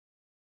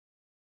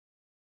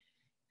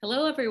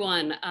Hello,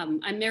 everyone.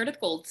 I'm Meredith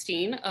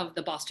Goldstein of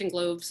the Boston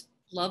Globe's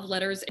Love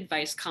Letters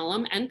Advice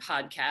column and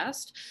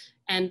podcast.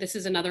 And this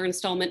is another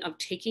installment of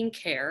Taking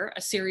Care,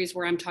 a series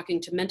where I'm talking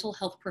to mental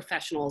health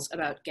professionals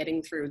about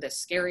getting through this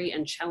scary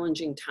and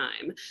challenging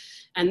time.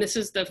 And this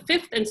is the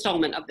fifth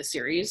installment of the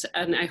series.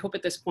 And I hope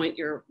at this point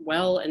you're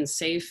well and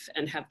safe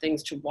and have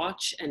things to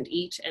watch and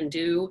eat and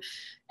do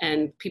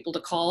and people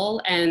to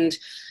call. And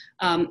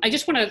I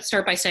just want to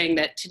start by saying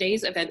that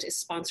today's event is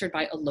sponsored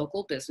by a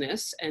local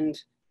business, and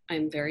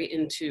I'm very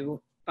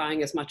into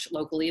buying as much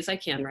locally as I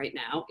can right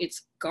now.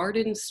 It's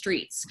Garden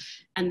Streets,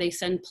 and they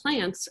send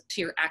plants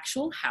to your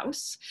actual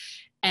house.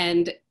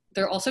 And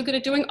they're also good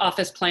at doing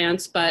office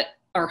plants, but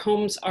our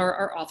homes are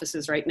our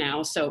offices right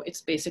now, so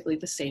it's basically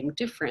the same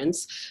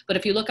difference. But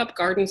if you look up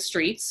Garden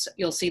Streets,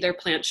 you'll see their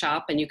plant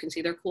shop and you can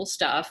see their cool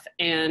stuff.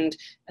 And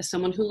as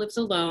someone who lives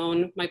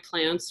alone, my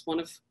plants, one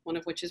of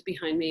which is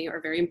behind me, are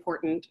very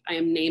important. I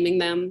am naming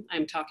them,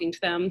 I'm talking to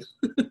them.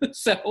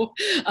 So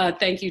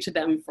thank you to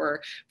them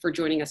for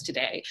joining us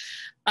today.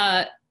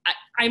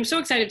 I'm so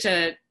excited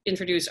to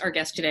introduce our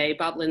guest today,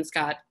 Bob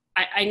Linscott.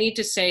 I need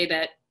to say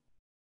that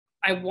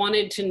I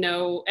wanted to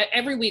know,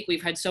 every week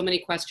we've had so many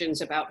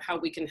questions about how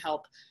we can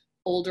help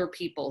older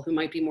people who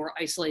might be more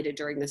isolated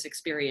during this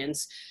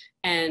experience.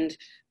 And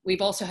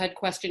we've also had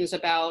questions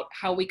about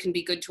how we can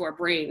be good to our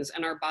brains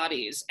and our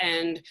bodies.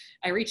 And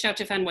I reached out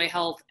to Fenway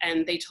Health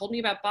and they told me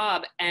about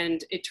Bob,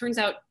 and it turns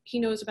out he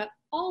knows about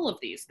all of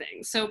these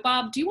things. So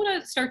Bob, do you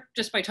want to start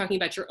just by talking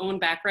about your own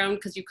background?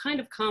 Because you kind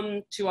of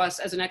come to us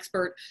as an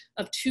expert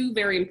of two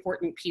very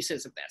important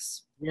pieces of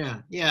this.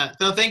 Yeah.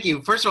 No, thank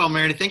you. First of all,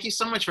 Meredith, thank you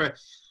so much for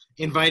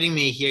inviting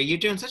me here. You're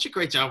doing such a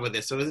great job with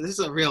this. So this is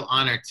a real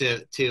honor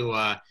to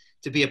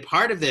be a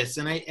part of this.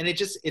 And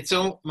it's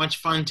so much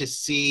fun to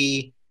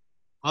see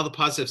all the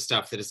positive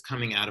stuff that is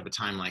coming out of a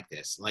time like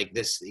this,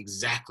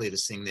 exactly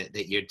this thing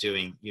that you're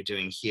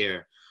doing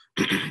here.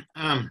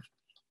 Yeah,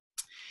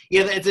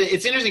 it's an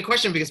interesting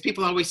question because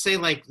people always say,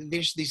 like,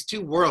 there's these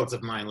two worlds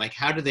of mine, like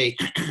how do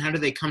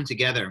they come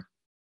together?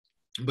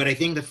 But I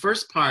think the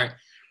first part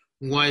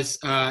was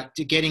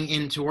to getting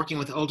into working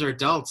with older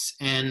adults.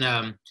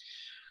 And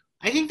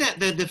I think that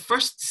the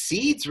first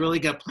seeds really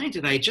got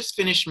planted. I just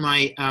finished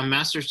my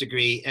master's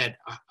degree at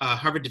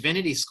Harvard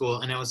Divinity School,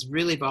 and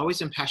I've always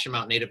been passionate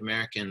about Native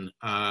American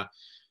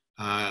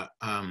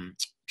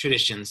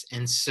traditions.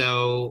 And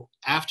so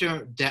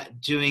after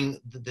doing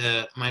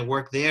my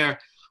work there,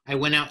 I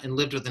went out and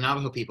lived with the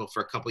Navajo people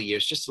for a couple of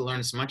years just to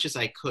learn as much as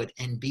I could.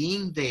 And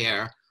being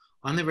there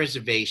on the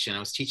reservation, I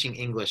was teaching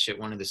English at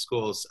one of the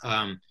schools.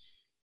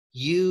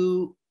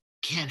 You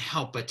can't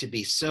help but to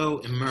be so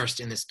immersed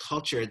in this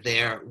culture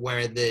there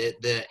where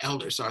the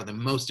elders are the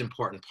most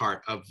important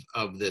part of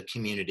the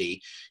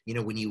community. You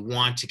know, when you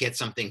want to get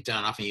something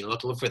done, often you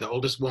look for the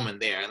oldest woman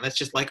there. And that's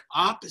just like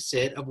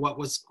opposite of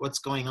what's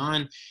going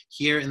on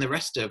here in the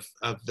rest of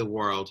the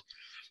world.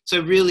 So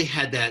I really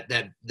had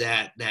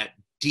that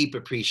deep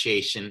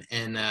appreciation,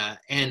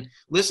 and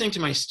listening to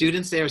my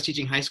students there. I was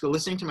teaching high school,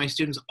 listening to my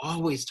students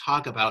always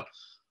talk about,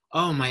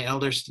 oh, my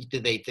elders,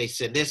 they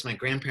said this, my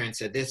grandparents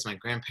said this, my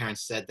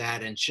grandparents said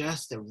that, and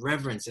just the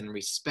reverence and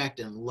respect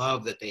and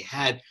love that they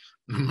had.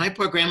 My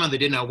poor grandmother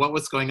didn't know what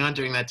was going on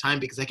during that time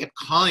because I kept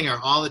calling her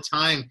all the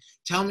time,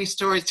 tell me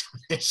stories.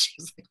 She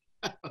was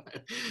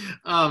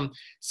like,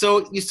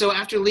 so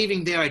after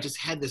leaving there, I just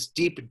had this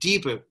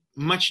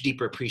much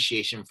deeper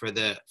appreciation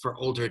for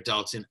older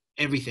adults and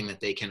everything that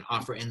they can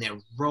offer and their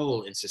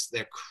role in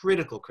their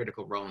critical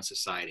role in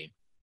society.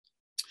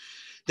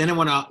 Then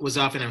I was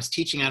off and I was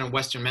teaching out in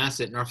Western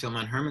Mass at Northfield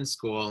Mount Hermon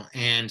School,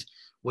 and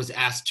was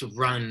asked to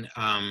run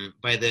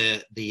by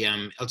the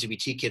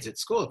LGBT kids at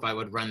school if I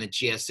would run the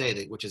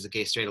GSA, which is a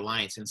Gay Straight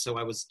Alliance. And so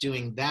I was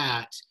doing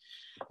that.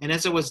 And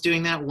as I was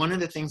doing that, one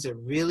of the things that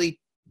really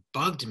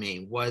bugged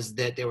me was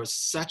that there was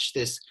such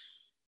this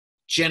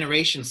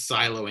generation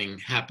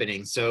siloing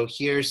happening. So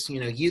here's,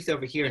 youth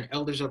over here and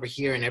elders over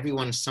here and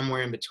everyone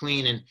somewhere in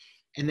between.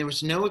 And there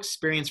was no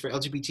experience for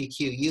LGBTQ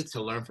youth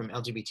to learn from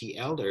LGBT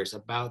elders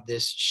about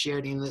this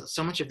shared,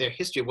 so much of their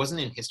history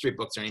wasn't in history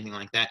books or anything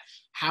like that.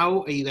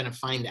 How are you going to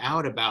find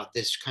out about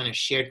this kind of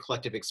shared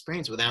collective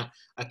experience without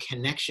a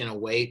connection, a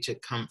way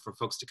for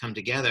folks to come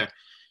together?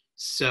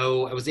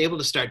 So I was able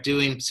to start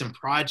doing some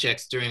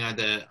projects during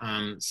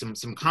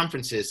some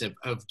conferences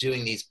of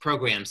doing these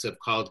programs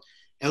called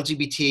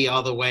LGBT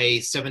all the way.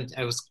 This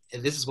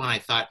is when I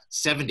thought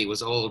 70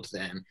 was old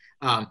then.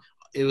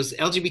 It was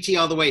LGBT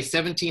all the way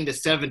 17 to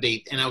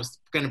 70, and I was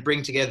going to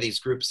bring together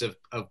these groups of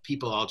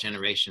people, all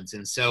generations.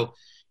 And so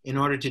in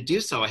order to do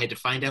so, I had to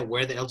find out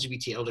where the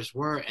LGBT elders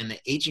were, and the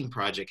Aging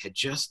Project had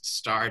just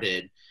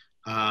started,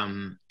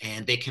 and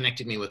they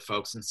connected me with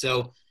folks. And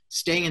so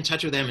staying in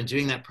touch with them and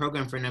doing that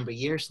program for a number of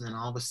years, and then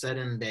all of a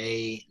sudden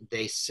they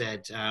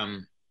said,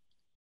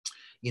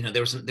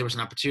 there was an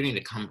opportunity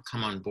to come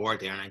on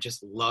board there, and I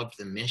just loved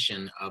the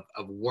mission of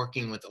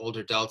working with older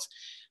adults,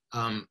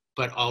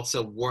 but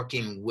also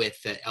working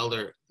with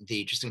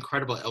the just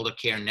incredible elder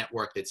care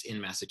network that's in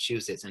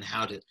Massachusetts, and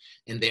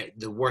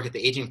the work at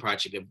the Aging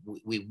Project.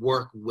 We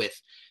work with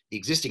the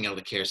existing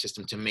elder care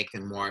system to make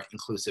them more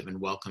inclusive and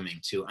welcoming,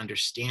 to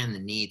understand the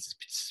needs,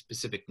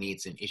 specific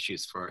needs and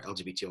issues for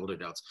LGBT older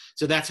adults.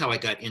 So that's how I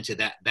got into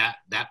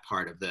that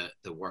part of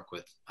the work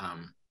with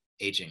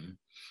aging.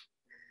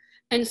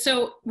 And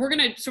so we're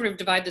going to sort of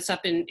divide this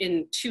up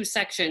in two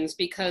sections,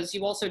 because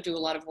you also do a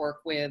lot of work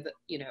with,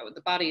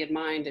 the body and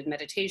mind and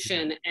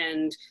meditation,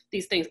 and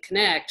these things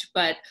connect.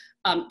 But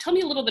tell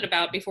me a little bit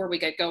about, before we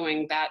get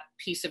going, that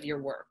piece of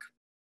your work.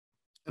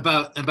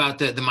 About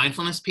the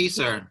mindfulness piece,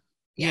 or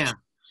yes. Yeah.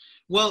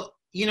 Well,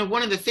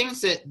 one of the things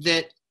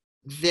that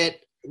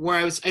where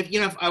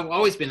I've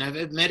always been,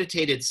 I've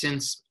meditated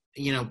since,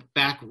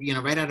 back,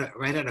 right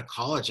out of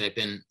college. I've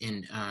been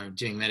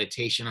doing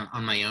meditation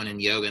on my own,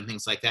 and yoga and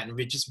things like that, and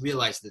we just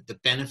realized that the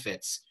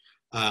benefits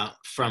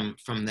from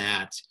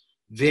that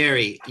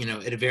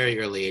at a very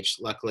early age,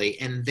 luckily.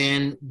 And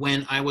then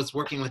when I was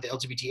working with the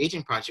LGBT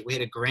Aging Project, we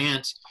had a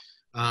grant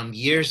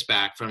years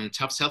back from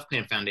Tufts Health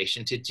Plan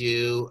Foundation to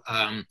do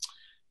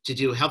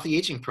healthy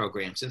aging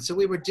programs, and so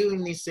we were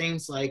doing these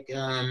things like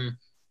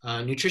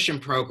nutrition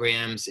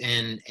programs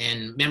and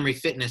memory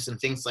fitness and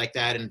things like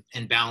that,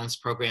 and balance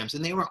programs,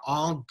 and they were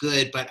all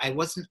good, but I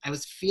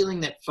was feeling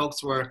that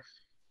folks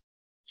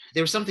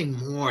there was something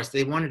more, so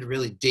they wanted to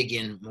really dig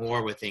in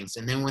more with things.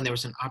 And then when there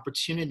was an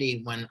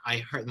opportunity, when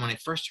I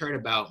first heard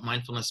about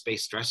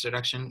mindfulness-based stress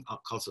reduction,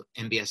 called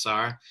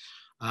MBSR,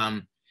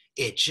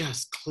 it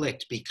just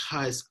clicked,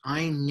 because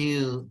I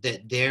knew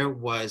that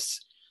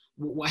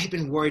I had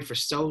been worried for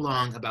so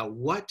long about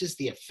what does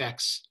the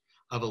effects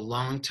of a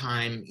long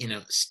time,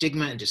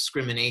 stigma and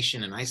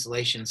discrimination and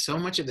isolation, so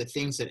much of the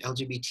things that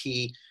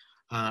LGBT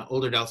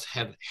older adults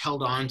have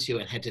held on to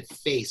and had to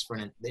face for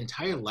an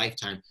entire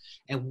lifetime.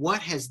 And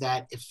what has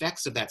that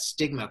effects of that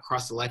stigma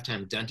across the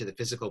lifetime done to the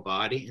physical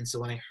body? And so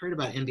when I heard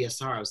about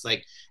MBSR, I was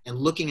like, and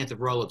looking at the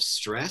role of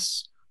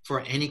stress for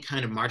any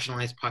kind of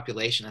marginalized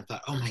population, I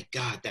thought, oh my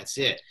God, that's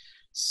it.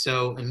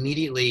 So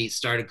immediately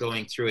started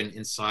going through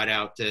and sought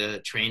out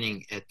the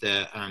training at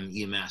the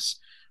UMass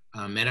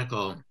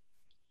Medical,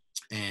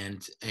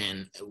 and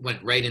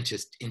went right into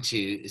as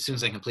soon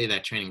as I completed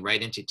that training,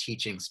 right into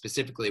teaching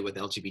specifically with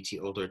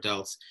LGBT older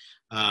adults,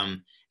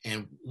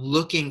 and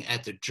looking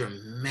at the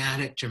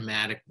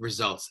dramatic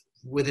results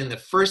within the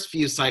first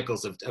few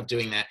cycles of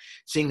doing that,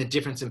 seeing the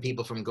difference in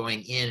people from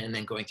going in and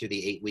then going through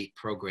the 8-week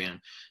program.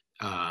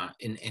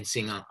 And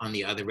seeing on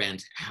the other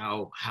end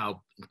how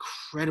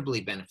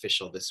incredibly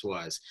beneficial this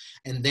was.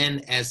 And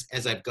then as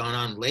I've gone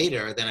on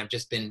later, then I've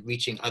just been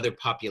reaching other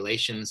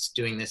populations,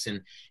 doing this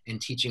and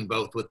teaching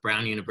both with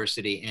Brown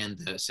University and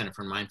the Center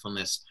for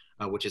Mindfulness,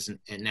 which is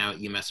now at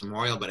UMass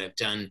Memorial, but I've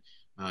done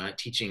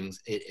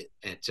teachings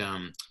at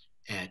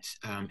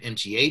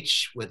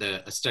MGH with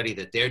a study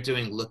that they're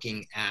doing,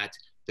 looking at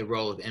the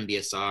role of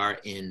MBSR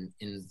in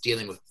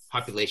dealing with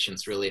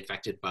populations really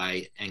affected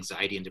by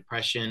anxiety and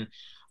depression.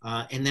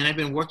 And then I've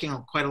been working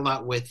quite a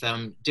lot with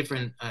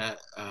different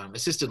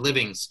assisted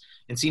livings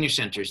and senior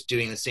centers,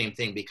 doing the same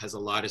thing, because a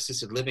lot of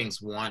assisted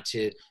livings want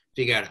to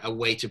figure out a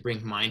way to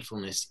bring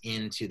mindfulness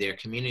into their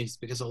communities,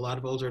 because a lot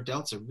of older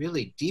adults are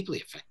really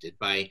deeply affected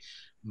by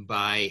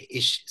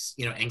issues,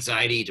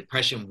 anxiety,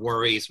 depression,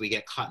 worries. We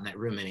get caught in that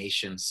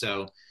rumination.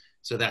 So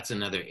that's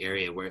another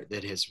area where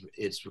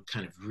it's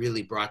kind of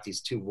really brought these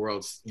two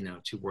worlds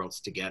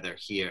together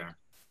here.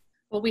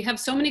 Well, we have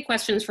so many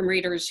questions from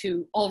readers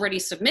who already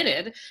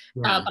submitted,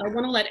 but I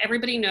want to let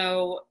everybody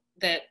know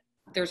that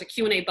there's a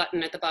Q&A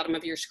button at the bottom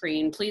of your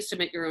screen. Please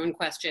submit your own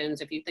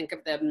questions. If you think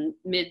of them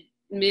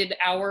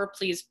mid-hour,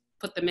 please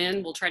put them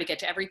in. We'll try to get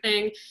to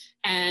everything.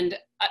 And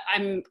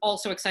I'm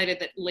also excited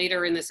that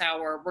later in this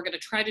hour, we're going to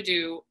try to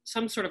do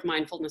some sort of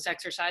mindfulness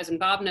exercise. And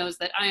Bob knows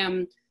that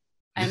I'm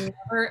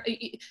never...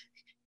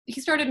 He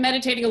started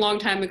meditating a long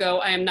time ago.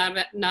 I am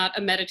not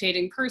a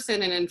meditating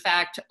person. And in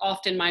fact,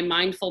 often my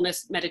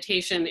mindfulness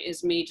meditation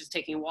is me just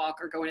taking a walk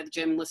or going to the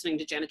gym, listening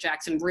to Janet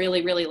Jackson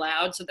really, really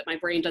loud, so that my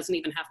brain doesn't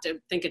even have to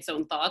think its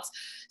own thoughts.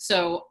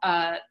 So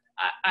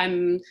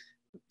I'm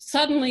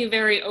suddenly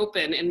very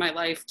open in my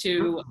life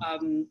to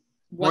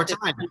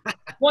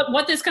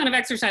what this kind of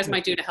exercise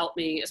might do to help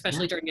me,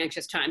 especially during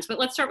anxious times. But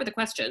let's start with the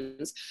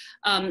questions.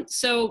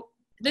 So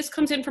this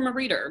comes in from a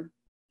reader.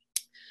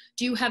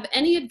 Do you have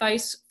any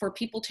advice for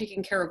people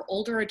taking care of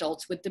older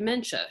adults with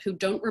dementia who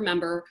don't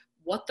remember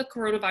what the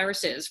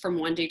coronavirus is from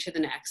one day to the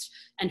next,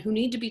 and who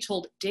need to be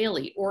told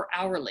daily or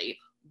hourly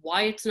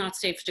why it's not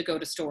safe to go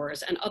to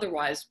stores and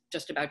otherwise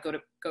just about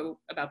go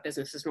about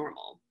business as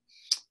normal?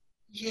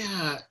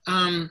 Yeah,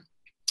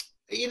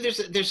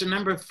 there's a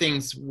number of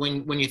things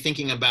when you're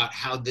thinking about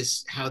how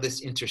this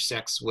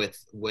intersects with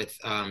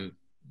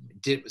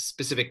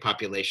specific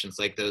populations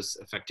like those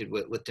affected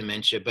with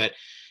dementia. But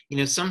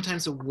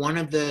sometimes one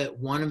of the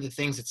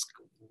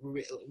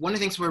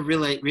things we're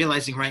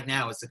realizing right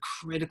now is the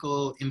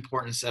critical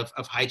importance of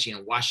hygiene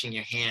and washing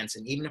your hands.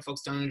 And even if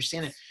folks don't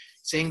understand it,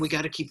 saying we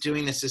got to keep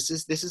doing this.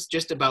 This is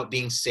just about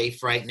being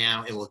safe right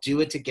now, and we'll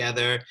do it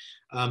together.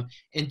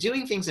 And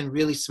doing things in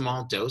really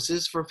small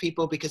doses for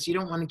people, because you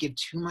don't want to give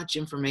too much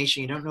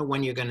information. You don't know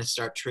when you're going to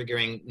start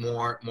triggering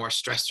more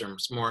stress or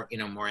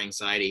more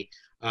anxiety.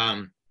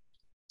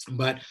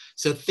 But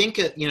so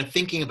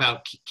thinking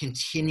about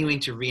continuing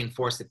to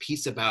reinforce the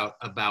piece about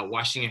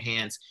washing your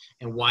hands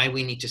and why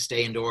we need to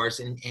stay indoors,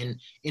 and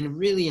in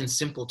really in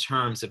simple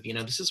terms of,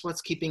 this is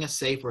what's keeping us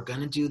safe. We're going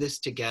to do this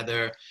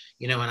together,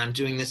 and I'm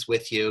doing this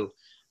with you.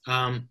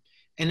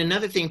 And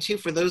another thing too,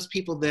 for those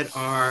people that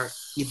are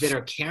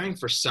caring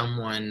for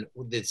someone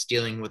that's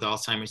dealing with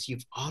Alzheimer's, you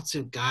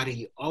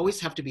always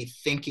have to be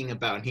thinking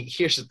about, and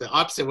here's the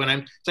opposite when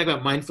I'm talking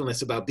about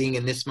mindfulness, about being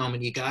in this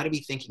moment, you got to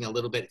be thinking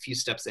a few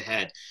steps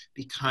ahead,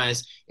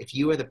 because if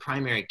you are the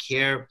primary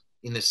care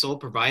in the sole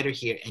provider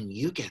here and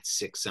you get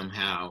sick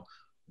somehow,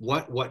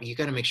 what you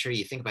got to make sure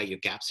you think about your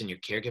gaps in your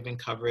caregiving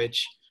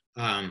coverage.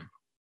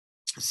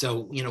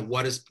 So,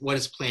 what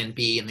is plan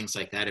B and things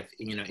like that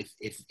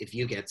if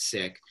you get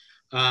sick.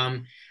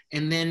 And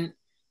then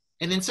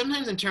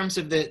sometimes in terms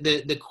of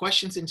the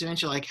questions in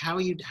dementia, like how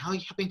are you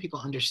helping people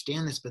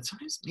understand this? But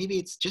sometimes maybe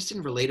it's just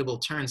in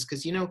relatable terms,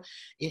 because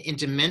in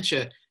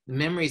dementia,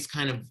 memories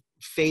kind of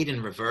fade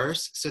in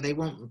reverse. So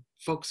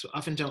folks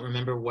often don't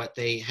remember what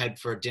they had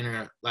for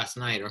dinner last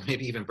night, or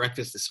maybe even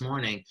breakfast this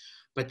morning,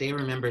 but they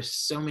remember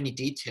so many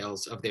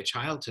details of their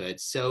childhood.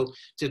 So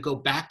to go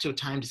back to a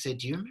time to say,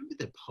 do you remember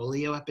the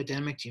polio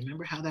epidemic? Do you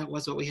remember how that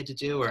was, what we had to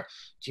do? Or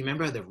do you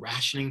remember the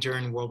rationing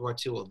during World War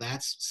II? Well,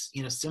 that's,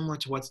 similar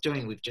to what's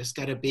doing. We've just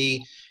got to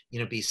be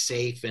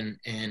safe and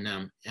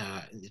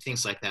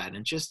things like that.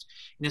 And just,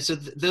 so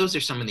those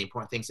are some of the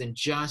important things.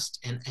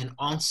 And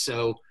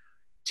also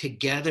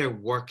together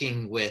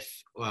working with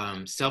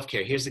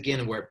self-care. Here's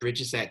again where it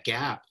bridges that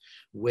gap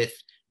with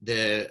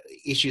the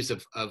issues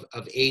of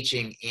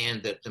aging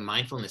and the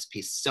mindfulness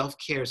piece.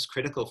 Self-care is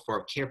critical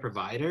for care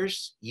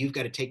providers. You've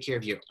got to take care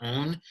of your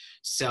own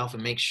self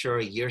and make sure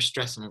your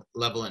stress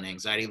level and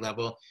anxiety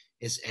level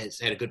is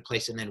at a good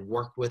place, and then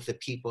work with the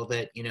people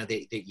that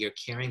that you're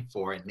caring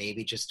for, and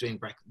maybe just doing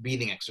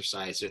breathing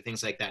exercise or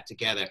things like that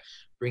together,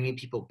 bringing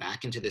people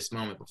back into this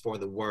moment before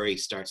the worry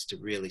starts to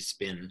really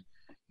spin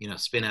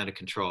out of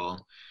control.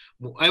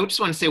 I just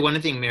want to say one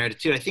thing, Meredith,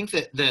 too. I think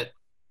that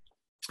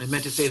I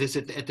meant to say this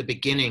at the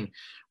beginning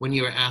when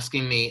you were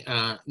asking me,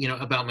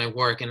 about my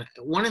work. And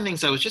one of the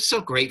things I was just so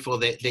grateful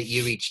that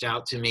you reached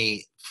out to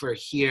me for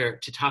here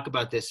to talk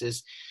about this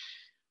is,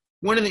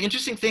 one of the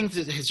interesting things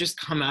that has just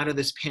come out of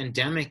this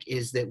pandemic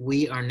is that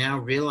we are now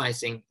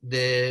realizing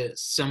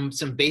some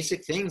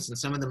basic things, and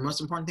some of the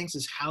most important things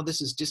is how this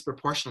is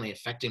disproportionately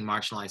affecting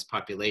marginalized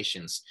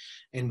populations.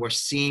 And we're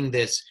seeing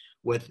this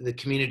with the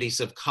communities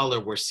of color.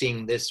 We're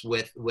seeing this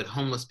with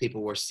homeless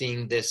people. We're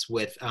seeing this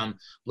with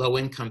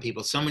low-income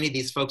people. So many of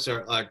these folks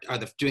are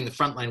doing the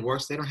frontline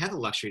work. So they don't have the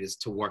luxury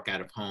to work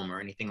out of home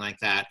or anything like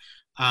that.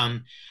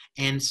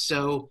 And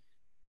so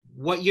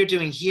what you're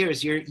doing here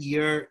is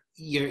you're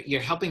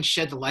helping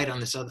shed the light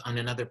on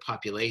another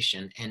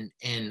population,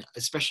 and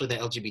especially the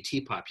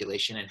LGBT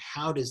population, and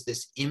how does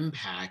this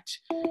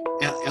impact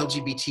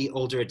LGBT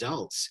older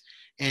adults?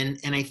 And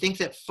I think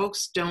that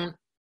folks don't.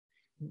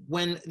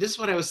 When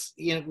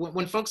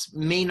folks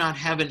may not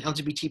have an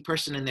LGBT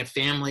person in their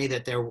family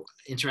that they're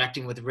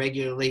interacting with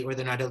regularly, or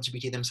they're not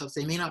LGBT themselves,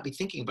 they may not be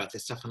thinking about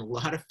this stuff. And a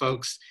lot of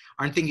folks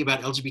aren't thinking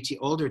about LGBT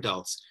older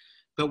adults.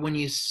 But when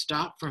you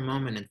stop for a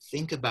moment and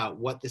think about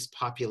what this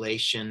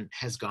population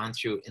has gone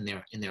through in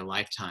their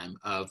lifetime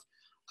of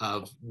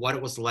what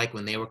it was like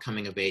when they were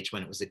coming of age,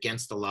 when it was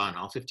against the law in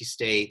all 50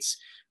 states,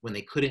 when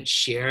they couldn't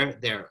share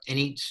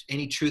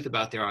any truth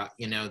about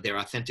their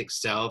authentic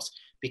selves,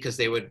 because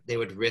they would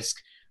risk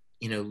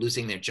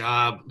losing their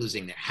job,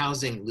 losing their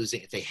housing,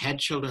 if they had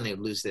children, they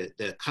would lose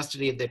the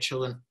custody of their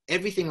children.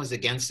 Everything was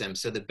against them.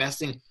 So the best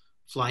thing,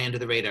 fly under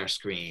the radar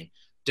screen.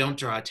 Don't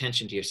draw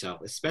attention to yourself.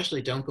 Especially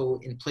don't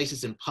go in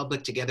places in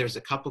public together as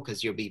a couple,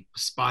 because you'll be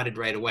spotted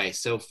right away.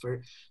 So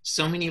for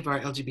so many of our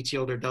LGBT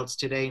older adults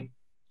today,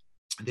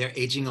 they're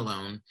aging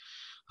alone.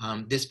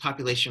 This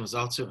population was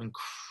also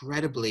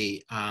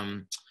incredibly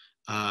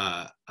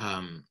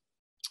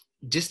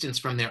distance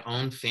from their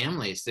own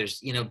families.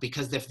 There's,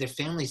 because their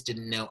families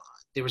didn't know,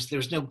 there was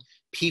no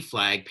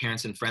PFLAG,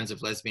 parents and friends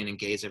of lesbian and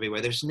gays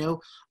everywhere. There's no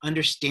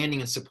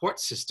understanding and support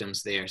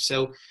systems there.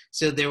 So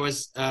there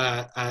was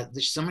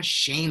there's so much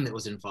shame that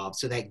was involved.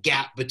 So that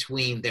gap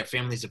between their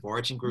families of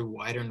origin grew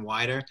wider and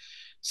wider.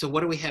 So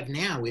what do we have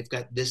now? We've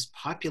got this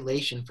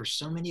population, for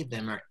so many of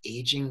them, are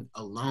aging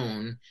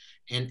alone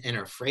and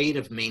are afraid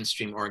of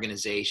mainstream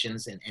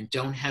organizations, and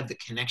don't have the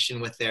connection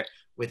with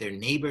their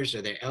neighbors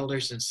or their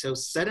elders. And so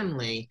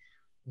suddenly,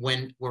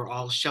 when we're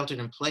all sheltered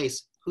in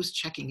place, who's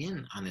checking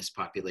in on this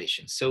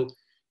population? So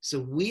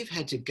we've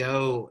had to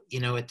go,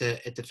 at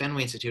the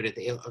Fenway Institute, at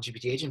the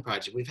LGBT Aging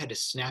Project, we've had to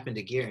snap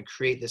into gear and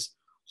create this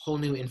whole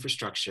new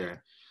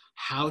infrastructure,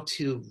 how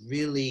to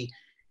really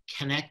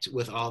connect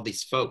with all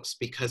these folks,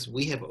 because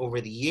we have over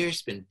the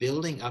years been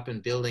building up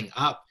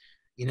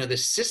the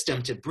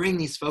system to bring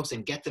these folks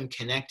and get them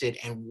connected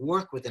and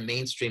work with the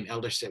mainstream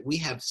elder service. We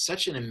have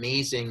such an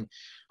amazing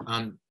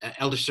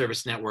elder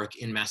service network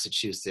in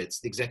Massachusetts,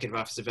 the Executive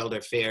Office of Elder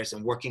Affairs,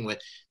 and working with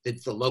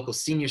the local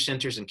senior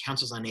centers and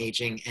councils on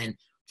aging. And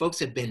folks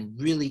have been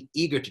really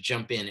eager to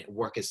jump in and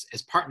work as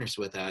partners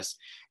with us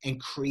and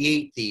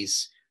create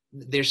these.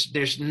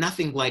 There's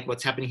nothing like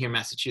what's happening here in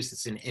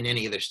Massachusetts in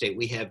any other state.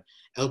 We have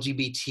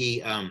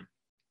LGBT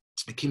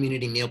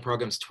community meal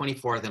programs,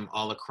 24 of them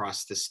all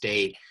across the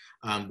state.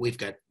 We've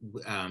got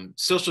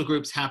social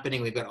groups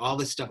happening. We've got all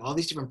this stuff, all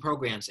these different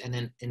programs. And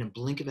then in a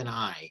blink of an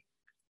eye,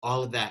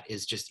 all of that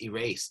is just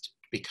erased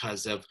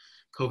because of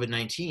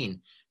COVID-19.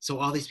 So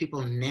all these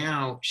people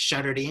now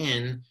shuttered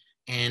in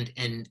and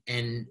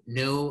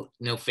no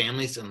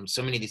families, and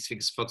so many of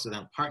these folks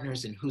without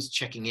partners, and who's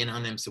checking in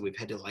on them. So we've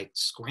had to like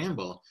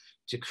scramble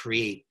to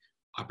create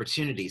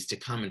opportunities to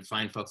come and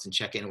find folks and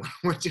check in.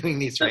 We're doing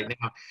these right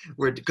now.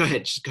 Go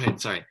ahead,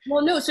 sorry.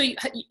 Well, no, so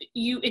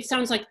you it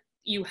sounds like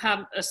you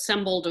have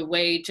assembled a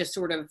way to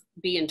sort of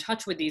be in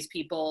touch with these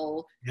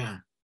people. Yeah.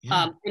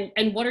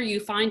 And what are you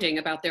finding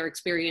about their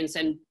experience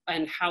and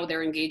how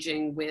they're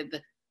engaging with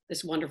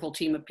this wonderful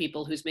team of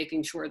people who's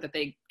making sure that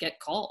they get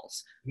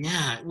calls?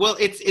 Yeah, well,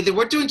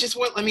 we're doing just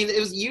what, I mean,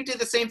 you did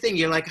the same thing.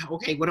 You're like,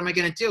 okay, what am I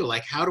going to do?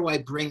 Like, how do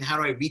I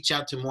reach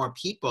out to more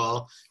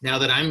people now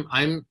that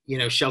I'm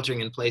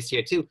sheltering in place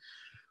here too?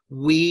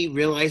 We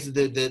realized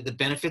the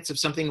benefits of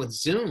something with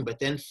Zoom, but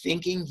then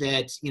thinking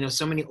that,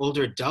 so many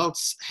older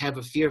adults have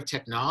a fear of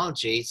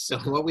technology. So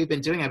what we've been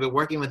doing, I've been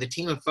working with a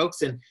team of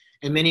folks, and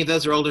many of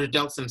those are older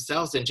adults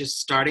themselves, and just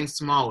starting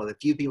small with a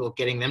few people,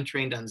 getting them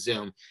trained on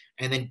Zoom,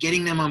 and then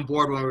getting them on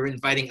board when we're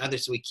inviting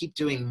others. So we keep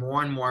doing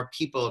more and more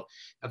people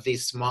of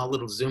these small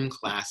little Zoom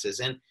classes.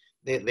 And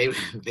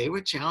they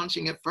were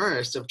challenging at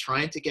first, of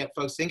trying to get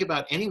folks, think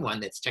about anyone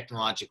that's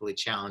technologically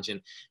challenged,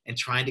 and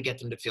trying to get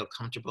them to feel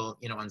comfortable,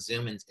 on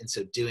Zoom. And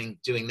so doing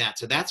that.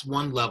 So that's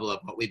one level of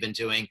what we've been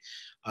doing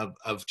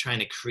of trying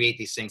to create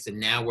these things. And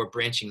now we're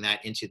branching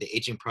that into the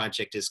Aging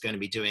Project is going to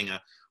be doing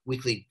a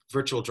weekly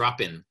virtual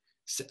drop-in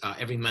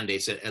every Monday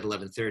at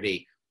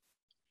 11:30.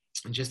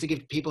 And just to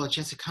give people a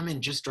chance to come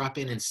in, just drop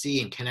in and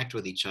see and connect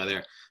with each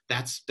other.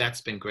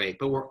 That's been great.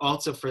 But we're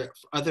also, for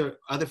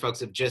other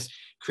folks, of just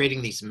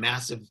creating these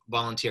massive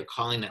volunteer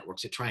calling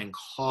networks to try and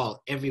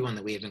call everyone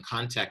that we have in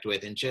contact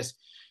with and just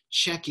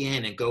check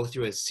in and go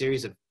through a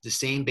series of the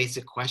same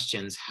basic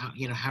questions. How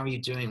are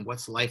you doing?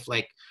 What's life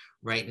like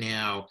right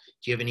now?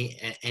 Do you have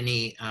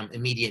any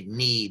immediate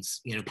needs,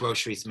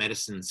 groceries,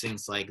 medicines,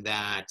 things like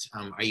that?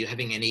 Are you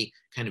having any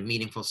kind of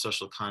meaningful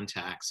social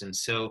contacts? And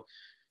so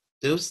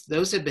those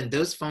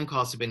phone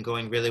calls have been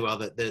going really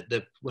well.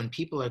 When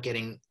people are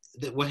getting,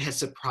 what has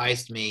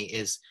surprised me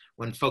is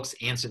when folks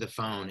answer the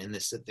phone and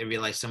they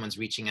realize someone's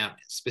reaching out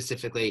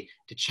specifically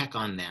to check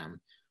on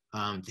them.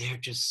 They're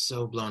just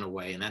so blown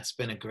away, and that's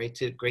been great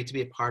to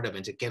be a part of,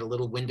 and to get a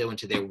little window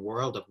into their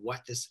world of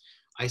what this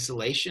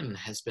isolation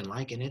has been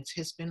like. And it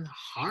has been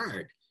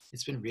hard.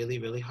 It's been really,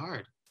 really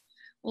hard.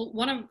 Well,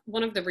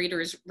 one of the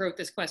readers wrote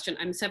this question: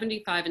 I'm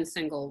 75 and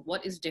single.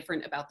 What is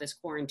different about this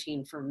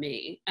quarantine for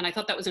me? And I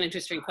thought that was an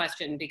interesting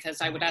question,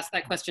 because I would ask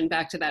that question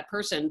back to that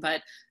person.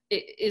 But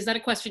is that a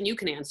question you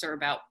can answer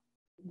about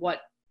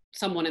what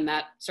someone in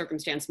that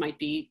circumstance might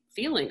be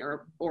feeling,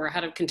 or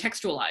how to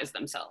contextualize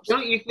themselves?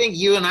 Don't you think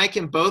you and I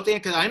can both answer?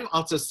 Because I'm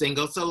also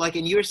single. So like,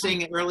 and you were saying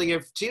it earlier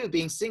too,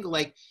 being single,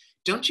 like,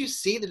 don't you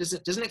see that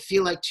doesn't it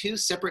feel like two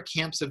separate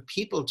camps of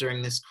people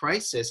during this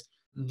crisis?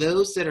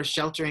 Those that are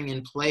sheltering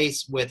in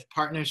place with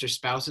partners or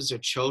spouses or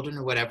children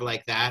or whatever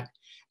like that,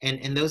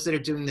 and those that are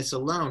doing this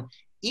alone,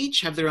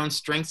 each have their own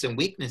strengths and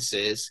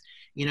weaknesses,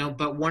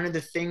 but one of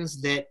the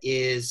things that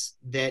is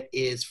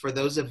for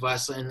those of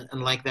us, and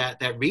like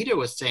that reader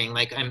was saying,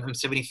 like, I'm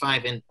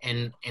 75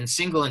 and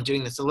single and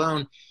doing this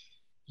alone,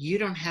 you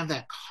don't have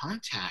that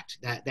contact,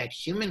 that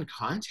human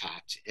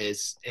contact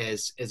as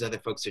other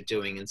folks are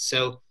doing. And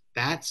so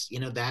that's,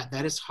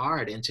 that is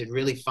hard. And to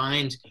really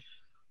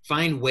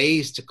find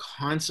ways to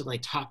constantly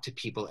talk to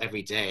people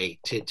every day,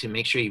 to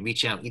make sure you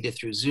reach out either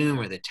through Zoom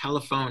or the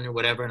telephone or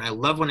whatever. And I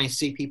love when I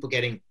see people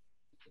getting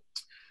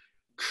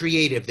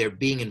creative. They're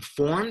being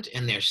informed,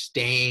 and they're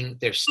staying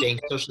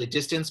socially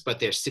distanced, but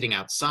they're sitting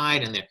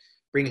outside, and they're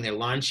bringing their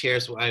lawn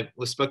chairs. I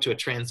spoke to a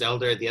trans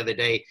elder the other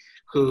day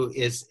who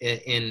is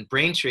in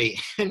Braintree,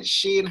 and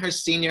she and her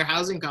senior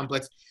housing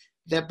complex,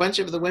 that bunch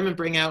of the women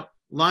bring out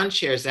lawn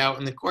chairs out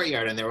in the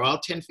courtyard, and they're all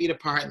 10 feet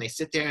apart, and they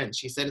sit there, and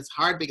she said it's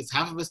hard because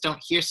half of us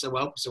don't hear so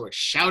well, so we're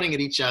shouting at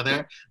each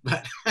other.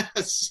 But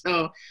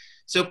so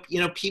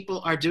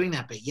people are doing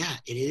that. But yeah,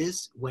 it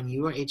is, when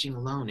you are aging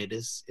alone, it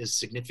is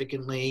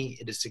significantly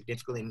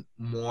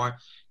more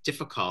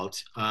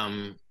difficult,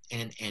 and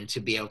to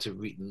be able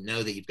to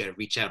know that you've got to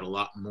reach out a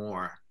lot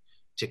more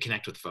to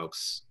connect with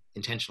folks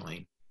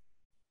intentionally.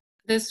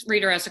 This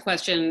reader asked a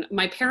question: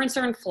 my parents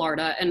are in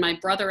Florida, and my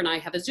brother and I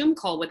have a Zoom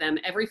call with them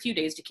every few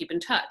days to keep in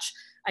touch.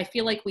 I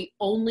feel like we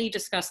only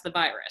discuss the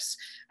virus.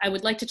 I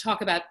would like to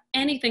talk about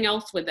anything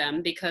else with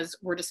them, because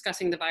we're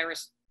discussing the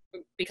virus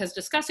because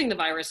discussing the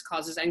virus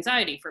causes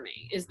anxiety for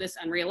me. Is this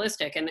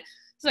unrealistic? And this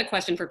is a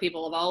question for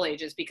people of all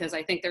ages, because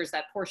I think there's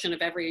that portion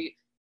of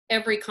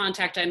every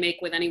contact I make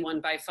with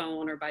anyone by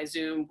phone or by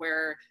Zoom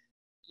where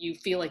you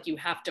feel like you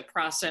have to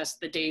process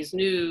the day's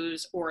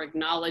news or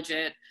acknowledge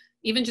it.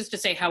 Even just to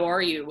say, how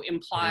are you,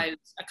 implies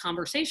a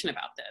conversation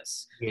about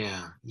this.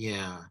 Yeah,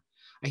 yeah.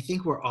 I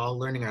think we're all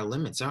learning our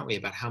limits, aren't we,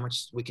 about how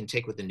much we can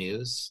take with the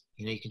news.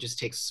 You know, you can just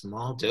take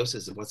small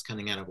doses of what's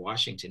coming out of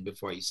Washington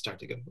before you start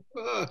to go,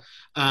 oh.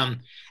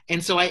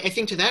 And so I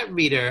think to that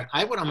reader,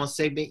 I would almost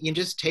say, you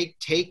just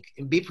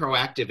be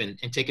proactive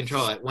and take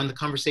control. When the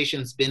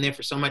conversation's been there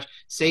for so much,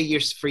 say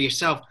for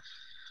yourself,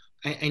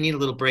 I need a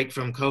little break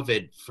from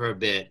COVID for a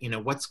bit. You know,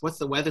 what's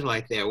the weather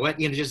like there?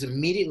 Just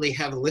immediately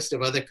have a list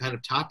of other kind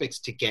of topics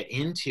to get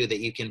into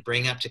that you can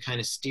bring up to kind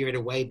of steer it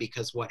away,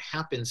 because what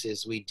happens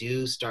is we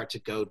do start to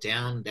go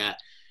down that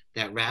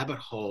rabbit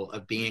hole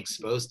of being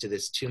exposed to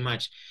this too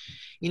much.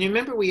 You know,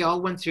 remember we all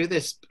went through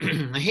this.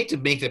 I hate to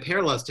make the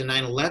parallels to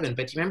 9/11,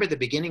 but you remember the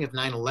beginning of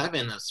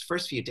 9/11, those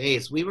first few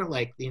days, we were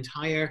like, the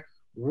entire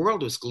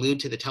world was glued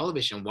to the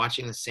television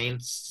watching the same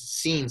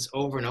scenes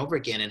over and over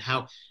again, and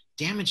how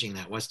damaging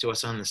that was to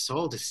us on the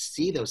soul to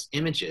see those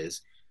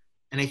images.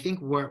 And I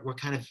think we're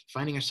kind of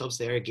finding ourselves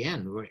there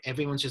again, where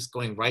everyone's just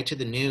going right to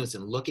the news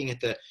and looking at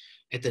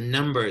the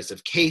numbers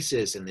of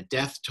cases and the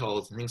death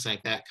tolls and things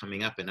like that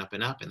coming up and up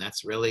and up. And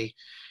that's really,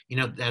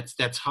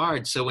 that's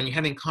hard. So when you're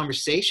having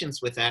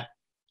conversations with that,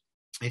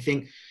 I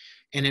think,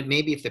 and it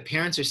maybe if the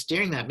parents are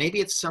steering that, maybe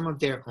it's some of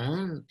their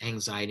own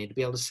anxiety to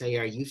be able to say,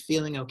 are you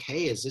feeling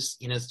okay? Is this,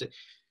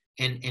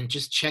 and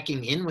just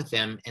checking in with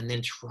them, and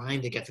then trying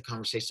to get the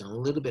conversation a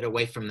little bit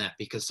away from that,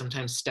 because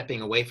sometimes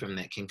stepping away from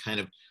that can kind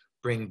of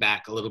bring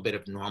back a little bit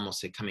of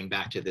normalcy, coming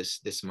back to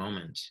this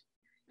moment.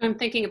 I'm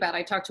thinking about,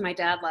 I talked to my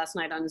dad last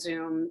night on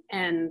Zoom,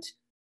 and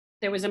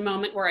there was a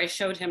moment where I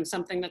showed him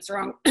something that's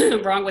wrong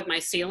with my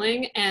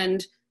ceiling,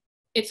 and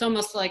it's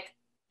almost like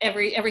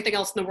everything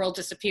else in the world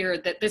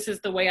disappeared, that this is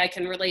the way I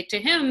can relate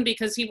to him,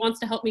 because he wants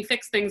to help me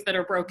fix things that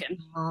are broken.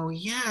 Oh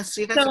yeah,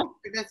 see, that's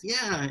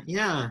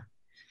yeah.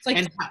 It's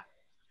like,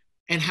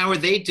 and how are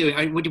they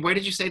doing? Where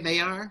did you say they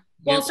are?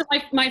 Well, so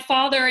my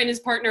father and his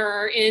partner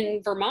are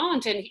in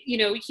Vermont, and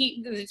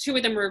the two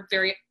of them are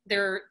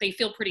they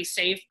feel pretty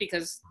safe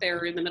because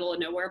they're in the middle of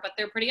nowhere, but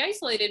they're pretty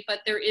isolated. But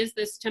there is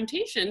this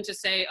temptation to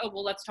say, oh,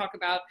 well, let's talk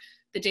about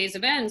the day's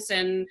events.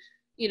 And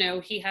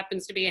he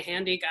happens to be a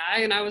handy guy,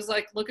 and I was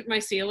like, look at my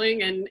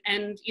ceiling, and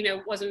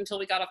it wasn't until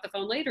we got off the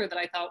phone later that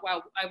I thought,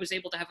 wow, I was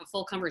able to have a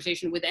full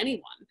conversation with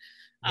anyone.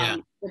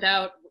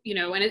 Without,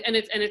 and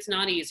it's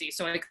not easy.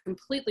 So I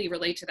completely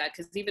relate to that,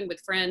 because even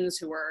with friends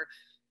who are,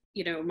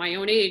 my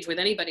own age, with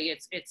anybody,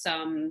 it's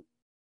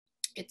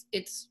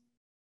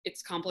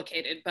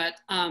complicated. But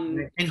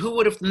and who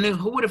would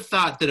have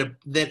thought that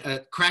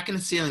a crack in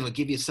the ceiling would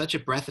give you such a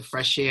breath of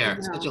fresh air,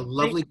 such a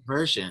lovely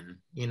version,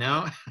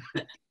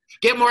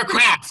 Get more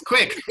cracks,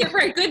 quick. Yeah,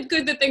 right.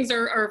 Good that things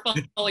are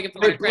falling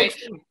apart, right?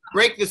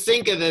 Break the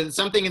sink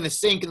something in the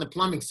sink in the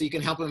plumbing, so you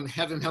can have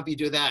him help you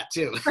do that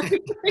too. Right.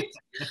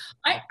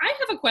 I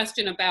have a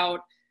question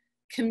about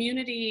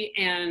community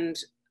and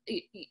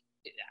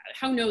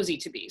how nosy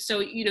to be. So,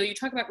 you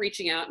talk about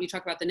reaching out, and you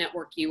talk about the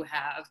network you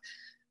have.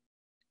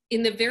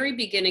 In the very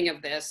beginning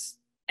of this,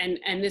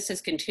 and this has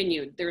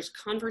continued, there's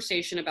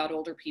conversation about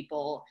older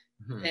people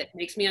that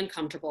makes me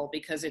uncomfortable,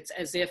 because it's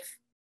as if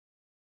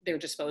they're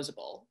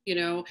disposable.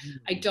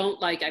 I don't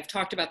like, I've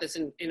talked about this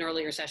in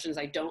earlier sessions,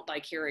 I don't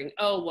like hearing,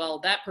 oh, well,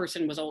 that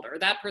person was older,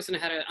 that person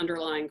had an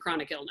underlying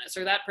chronic illness,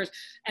 or that person,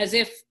 as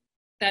if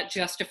that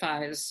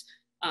justifies,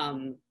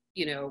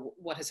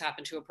 what has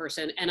happened to a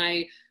person. And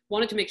I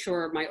wanted to make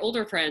sure my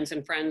older friends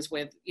and friends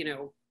with,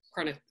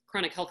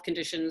 chronic health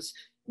conditions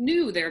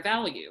knew their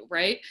value,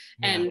 right?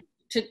 Yeah. And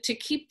to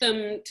keep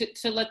them,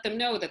 to let them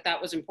know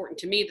that was important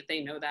to me, that they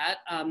know that.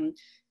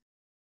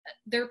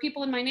 There are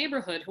people in my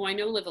neighborhood who I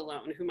know live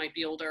alone, who might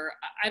be older.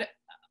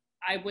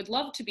 I would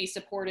love to be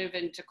supportive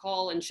and to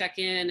call and check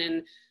in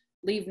and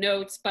leave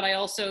notes, but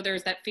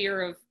there's that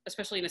fear of,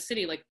 especially in a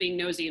city, like being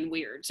nosy and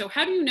weird. So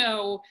how do you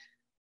know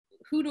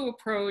who to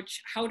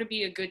approach, how to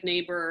be a good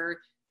neighbor,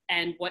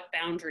 and what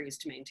boundaries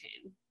to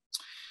maintain?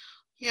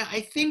 Yeah,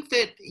 I think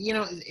that,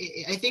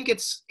 I think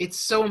it's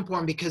so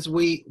important, because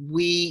we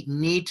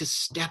need to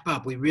step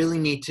up. We really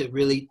need to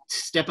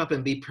step up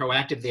and be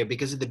proactive there,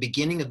 because at the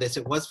beginning of this,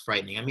 it was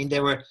frightening. I mean,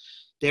 there were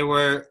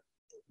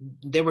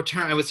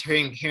I was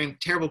hearing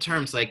terrible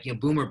terms like,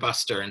 boomer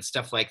buster and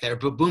stuff like that, or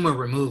boomer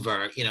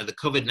remover, the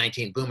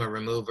COVID-19 boomer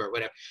remover,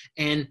 whatever.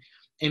 And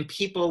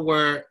people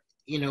were,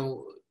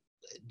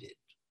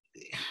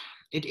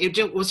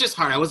 it was just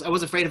hard. I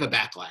was afraid of a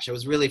backlash. I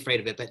was really afraid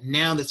of it. But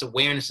now this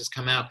awareness has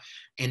come out,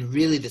 and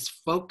really this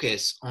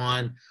focus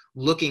on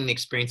looking the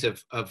experience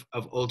of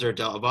all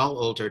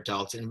older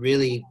adults, and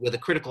really with a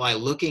critical eye,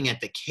 looking at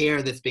the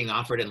care that's being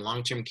offered in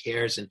long-term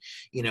cares, and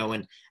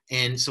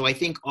and so I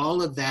think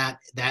all of that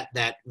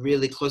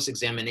really close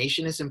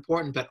examination is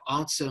important, but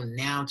also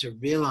now to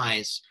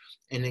realize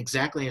And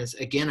exactly, as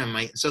again,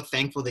 I'm so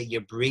thankful that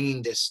you're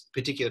bringing this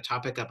particular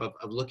topic up of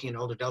looking at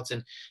older adults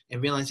and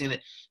realizing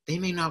that they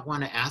may not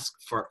want to ask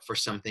for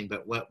something,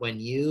 but when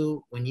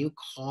you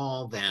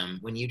call them,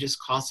 when you just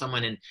call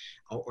someone and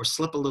or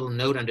slip a little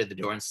note under the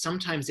door, and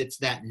sometimes it's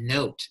that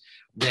note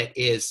that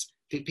is,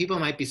 people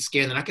might be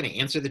scared, they're not going to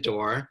answer the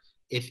door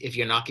if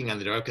you're knocking on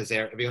the door because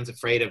everyone's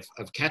afraid of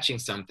catching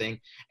something.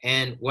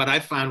 And what I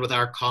found with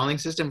our calling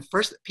system,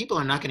 first, people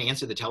are not going to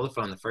answer the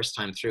telephone the first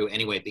time through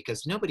anyway,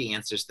 because nobody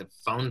answers the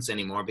phones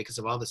anymore because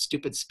of all the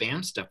stupid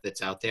spam stuff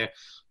that's out there.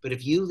 But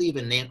if you leave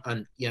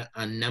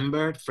a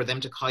number for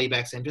them to call you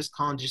back, saying, just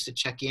calling just to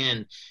check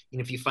in,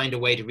 if you find a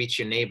way to reach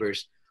your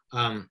neighbors.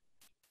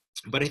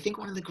 But I think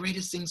one of the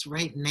greatest things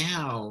right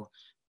now,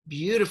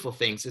 beautiful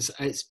things,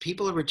 is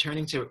people are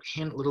returning to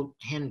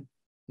hand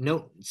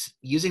notes,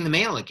 using the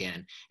mail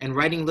again and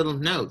writing little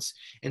notes.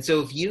 And so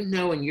if you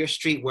know in your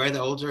street where the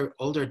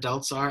older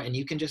adults are, and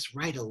you can just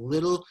write a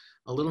little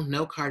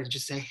note card and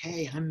just say,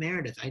 hey, I'm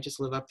Meredith, I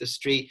just live up the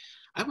street,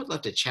 I would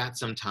love to chat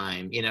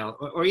sometime,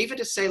 or even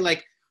to say,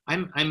 like,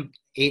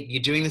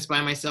 you're doing this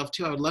by myself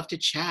too, I would love to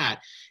chat.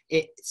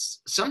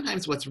 It's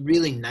sometimes what's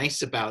really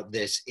nice about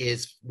this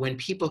is when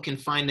people can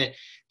find that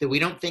we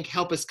don't think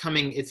help is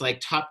coming, it's like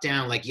top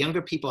down, like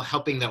younger people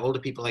helping the older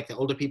people, like the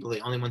older people are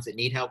the only ones that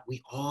need help.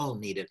 We all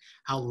need it.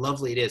 How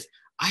lovely it is.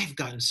 I've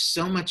gotten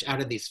so much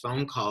out of these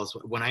phone calls.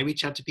 When I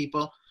reach out to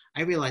people,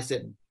 I realize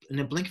that in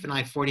a blink of an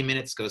eye, 40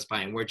 minutes goes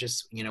by and we're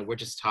just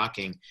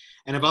talking.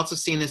 And I've also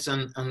seen this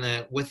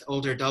with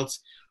older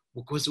adults,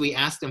 because we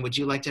ask them, would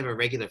you like to have a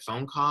regular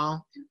phone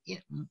call? Yeah,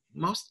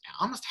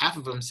 almost half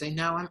of them say,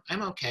 no,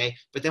 I'm okay.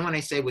 But then when I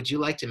say, would you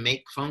like to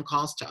make phone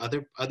calls to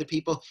other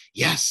people?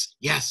 Yes,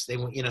 they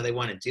want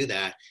to do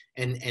that.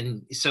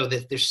 And so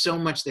that there's so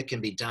much that can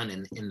be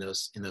done in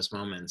those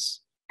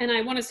moments. And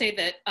I want to say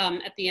that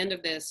at the end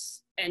of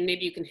this, and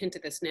maybe you can hint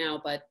at this now,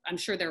 but I'm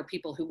sure there are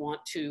people who want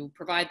to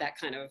provide that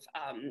kind of,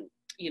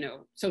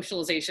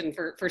 socialization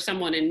for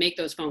someone and make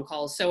those phone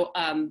calls. So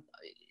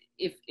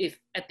if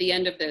at the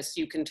end of this,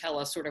 you can tell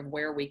us sort of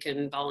where we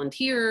can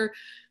volunteer,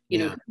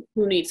 who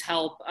needs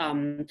help.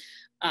 And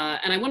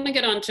I want to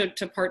get on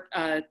to part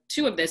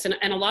 2 of this. And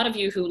a lot of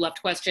you who left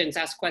questions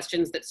asked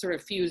questions that sort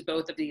of fuse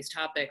both of these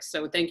topics.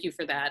 So thank you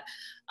for that.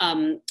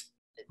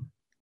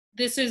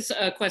 This is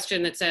a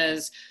question that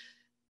says,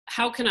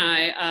 how can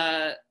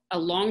I, a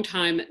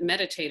longtime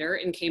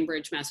meditator in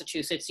Cambridge,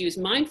 Massachusetts, use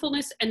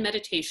mindfulness and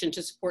meditation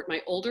to support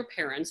my older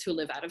parents who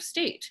live out of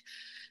state?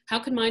 How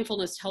can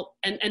mindfulness help?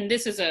 And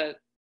this is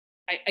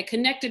I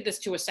connected this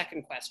to a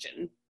second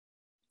question.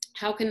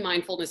 How can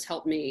mindfulness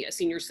help me, a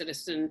senior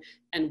citizen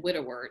and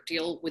widower,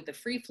 deal with the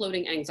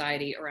free-floating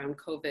anxiety around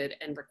COVID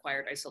and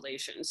required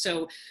isolation?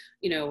 So,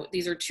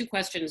 these are 2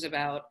 questions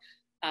about,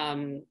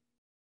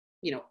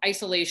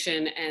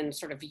 isolation and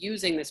sort of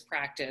using this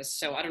practice.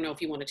 So I don't know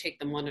if you want to take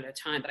them one at a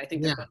time, but I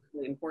think they're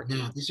really important.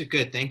 No, these are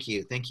good. Thank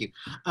you.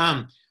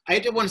 I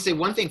did want to say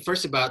one thing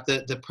first about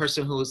the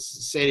person who's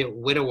say a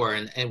widower,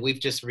 and we've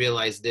just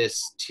realized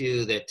this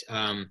too, that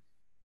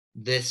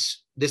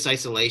this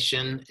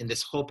isolation and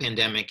this whole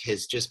pandemic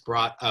has just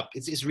brought up,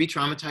 it's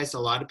re-traumatized a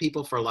lot of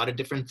people for a lot of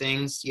different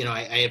things.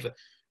 I have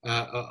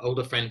an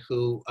older friend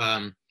who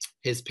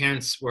his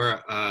parents were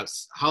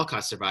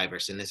Holocaust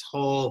survivors, and this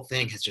whole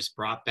thing has just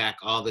brought back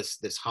all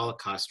this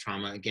Holocaust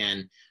trauma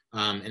again,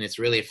 and it's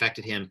really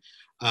affected him.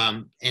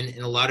 And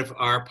in a lot of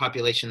our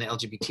population, the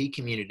LGBT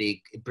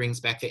community, it brings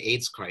back the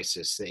AIDS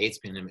crisis, the AIDS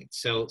pandemic.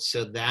 So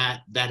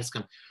that has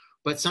come.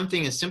 But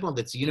something as simple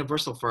that's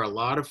universal for a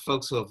lot of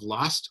folks who have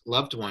lost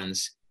loved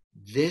ones,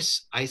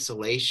 this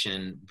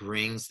isolation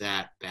brings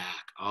that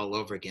back all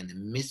over again. The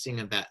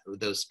missing of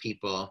those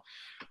people.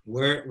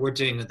 We're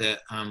doing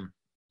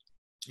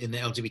in the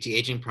LGBT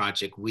Aging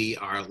Project, we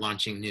are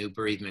launching new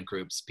bereavement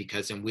groups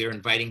and we're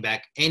inviting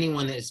back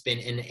anyone that has been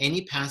in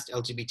any past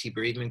LGBT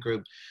bereavement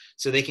group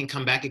so they can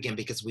come back again,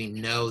 because we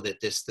know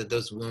that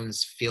those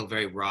wounds feel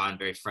very raw and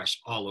very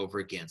fresh all over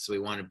again. So we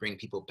want to bring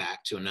people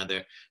back to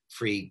another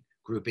free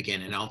group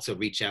again, and also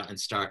reach out and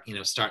start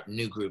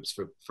new groups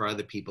for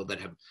other people that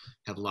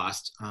have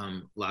lost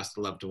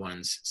loved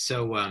ones.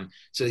 So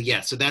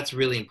that's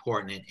really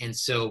important. And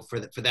so for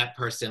that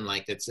person,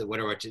 like that's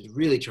whatever, to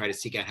really try to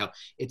seek out help.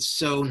 It's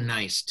so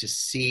nice to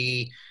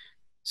see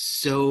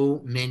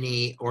so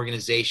many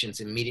organizations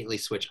immediately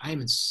switch. I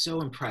am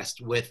so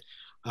impressed with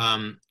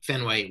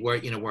Fenway,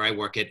 where I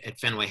work at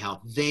Fenway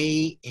Health.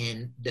 They,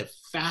 in the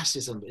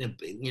fastest, a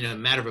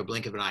matter of a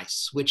blink of an eye,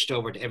 switched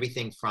over to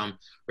everything from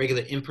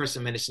regular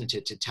in-person medicine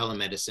to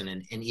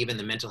telemedicine, and even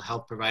the mental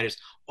health providers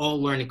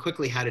all learning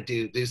quickly how to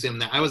do Zoom.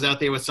 Now, I was out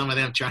there with some of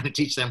them trying to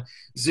teach them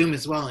Zoom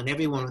as well, and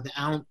everyone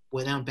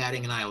without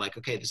batting an eye, like,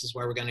 okay, this is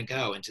where we're going to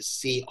go, and to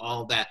see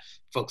all that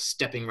folks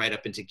stepping right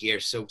up into gear.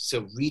 So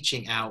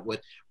reaching out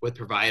with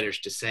providers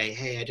to say,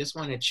 hey, I just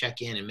want to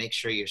check in and make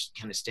sure you're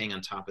kind of staying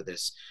on top of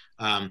this,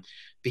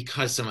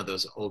 because some of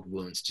those old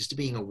wounds, just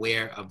being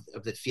aware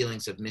of the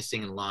feelings of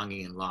missing and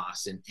longing and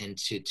loss, and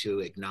to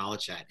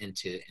acknowledge that and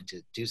to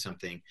do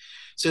something.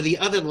 So the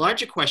other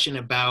larger question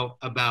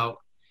about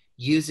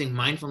using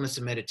mindfulness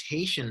and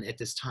meditation at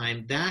this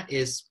time, that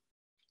is,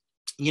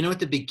 at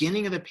the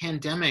beginning of the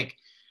pandemic,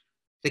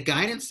 the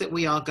guidance that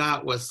we all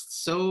got was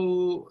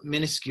so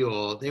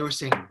minuscule. They were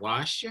saying,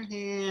 wash your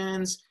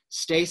hands,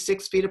 stay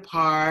 6 feet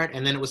apart,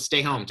 and then it was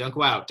stay home. Don't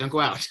go out,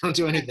 don't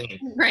do anything.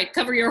 Right,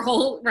 cover your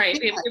whole, right.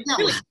 Yeah,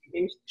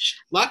 really,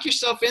 lock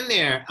yourself in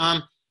there.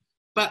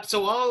 But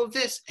so all of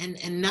this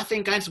and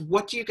nothing, guys,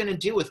 what are you going to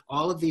do with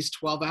all of these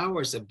 12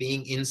 hours of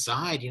being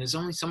inside? There's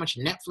only so much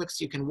Netflix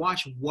you can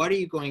watch. What are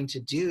you going to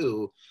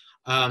do?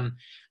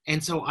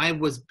 And so I've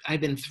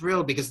been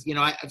thrilled because,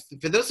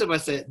 for those of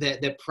us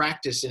that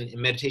practice in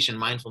meditation,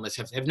 mindfulness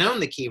have known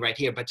the key right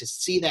here, but to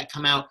see that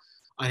come out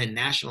on a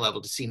national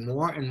level, to see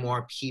more and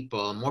more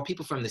people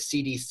from the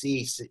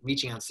CDC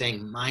reaching out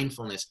saying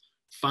mindfulness,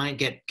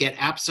 get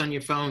apps on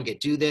your phone,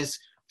 do this,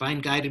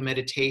 find guided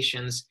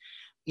meditations,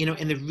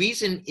 and the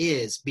reason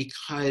is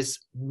because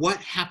what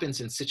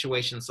happens in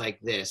situations like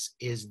this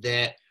is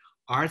that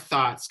our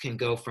thoughts can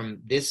go from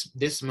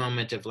this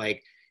moment of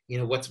like,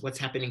 what's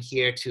happening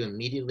here to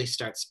immediately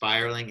start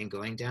spiraling and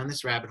going down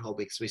this rabbit hole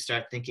because we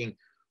start thinking,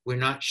 we're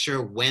not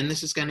sure when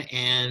this is going to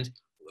end.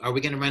 Are we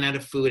going to run out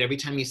of food? Every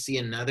time you see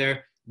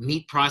another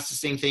meat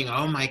processing thing,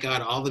 oh my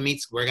God, all the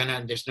meats,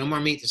 there's no more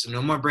meat, there's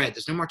no more bread,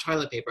 there's no more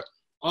toilet paper,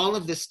 all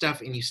of this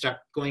stuff. And you start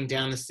going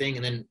down this thing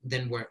and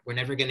then we're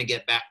never going to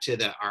get back to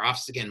our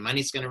office again.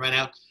 Money's going to run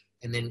out.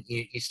 And then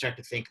you start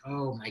to think,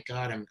 oh my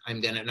God,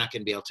 I'm not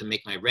going to be able to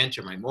make my rent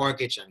or my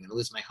mortgage. I'm going to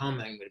lose my home.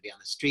 I'm going to be on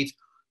the streets.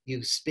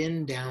 You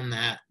spin down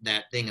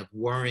that thing of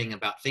worrying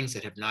about things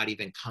that have not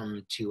even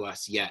come to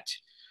us yet,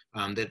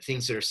 the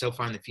things that are so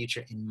far in the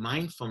future. In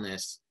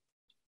mindfulness,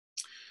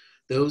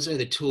 those are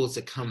the tools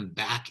that come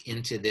back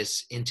into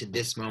this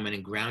moment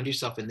and ground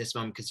yourself in this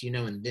moment, because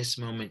in this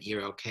moment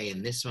you're okay.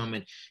 In this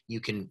moment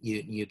you can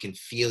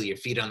feel your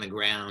feet on the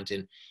ground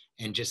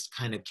and just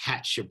kind of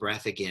catch your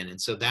breath again. And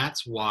so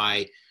that's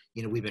why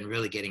we've been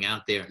really getting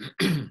out there.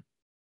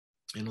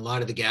 And a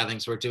lot of the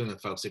gatherings we're doing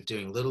with folks are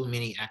doing little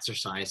mini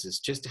exercises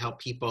just to help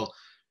people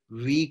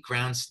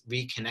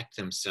reconnect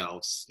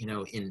themselves,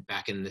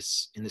 back in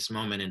this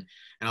moment. And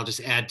I'll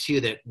just add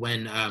too that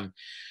when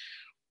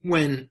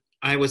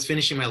I was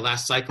finishing my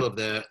last cycle of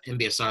the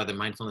MBSR, the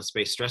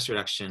mindfulness-based stress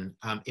reduction,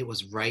 it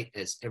was right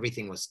as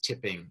everything was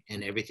tipping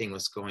and everything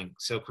was going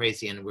so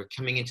crazy. And we're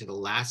coming into the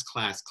last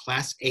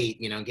class 8,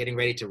 getting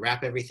ready to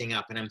wrap everything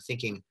up. And I'm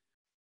thinking,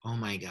 oh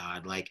my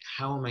God, like,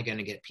 how am I going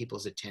to get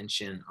people's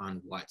attention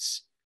on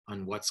what's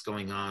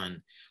going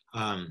on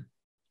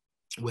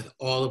with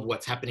all of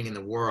what's happening in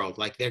the world?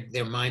 Like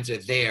their minds are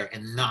there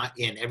and not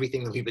in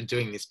everything that we've been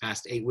doing these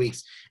past 8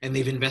 weeks. And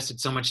they've invested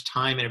so much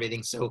time and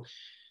everything. So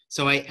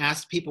I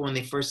asked people when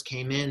they first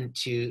came in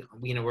to,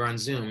 we're on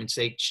Zoom, and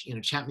say,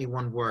 chat me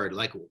one word,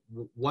 like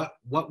what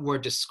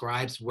word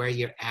describes where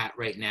you're at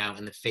right now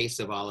in the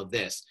face of all of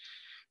this.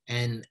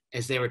 And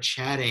as they were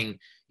chatting,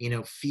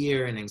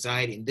 fear and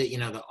anxiety,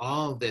 and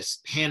all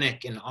this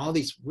panic and all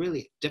these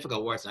really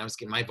difficult words. And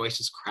my voice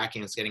was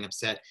cracking, I was getting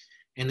upset.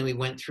 And then we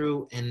went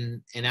through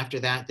and after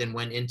that, then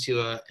went into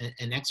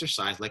an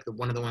exercise, like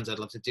one of the ones I'd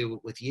love to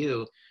do with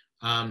you.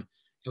 And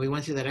we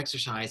went through that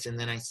exercise, and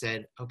then I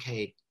said,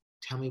 okay,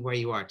 tell me where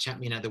you are. Chat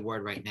me another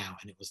word right now.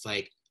 And it was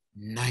like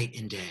night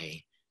and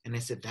day. And I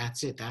said,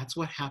 that's it. That's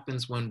what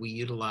happens when we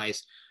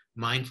utilize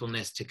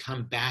mindfulness to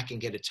come back and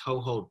get a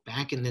toehold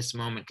back in this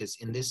moment, because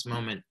in this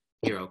moment,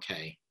 you're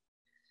okay.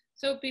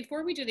 So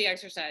before we do the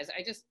exercise,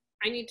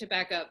 I need to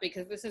back up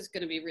because this is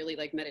going to be really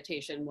like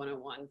meditation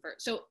 101.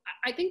 So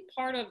I think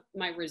part of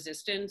my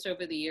resistance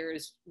over the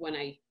years when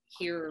I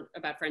hear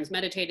about friends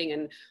meditating,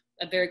 and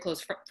a very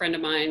close friend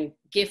of mine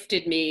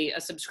gifted me a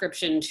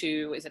subscription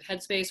to, is it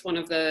Headspace, one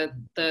of the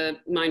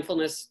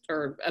mindfulness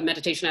or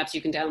meditation apps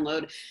you can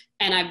download.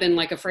 And I've been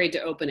like afraid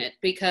to open it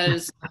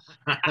because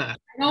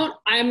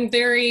I'm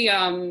very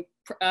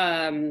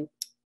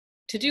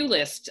to-do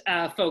list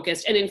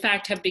focused, and in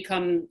fact have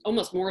become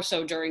almost more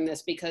so during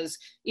this, because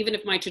even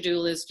if my to-do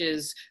list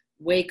is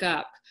wake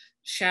up,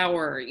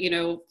 shower,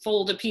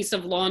 fold a piece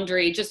of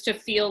laundry, just to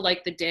feel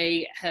like the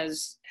day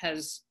has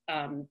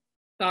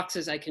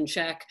boxes I can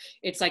check.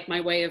 It's like my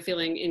way of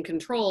feeling in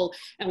control.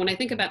 And when I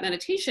think about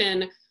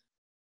meditation,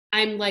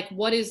 I'm like,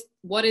 what is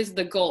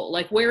the goal?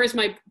 Like,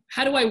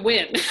 how do I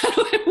win?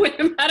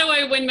 How do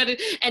I win?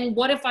 And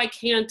what if I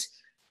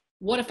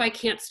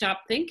can't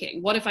stop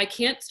thinking? What if I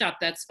can't stop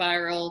that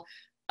spiral?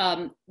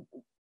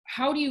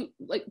 How do you,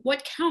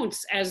 what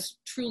counts as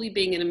truly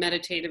being in a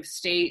meditative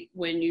state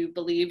when you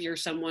believe you're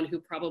someone who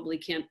probably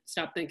can't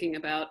stop thinking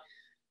about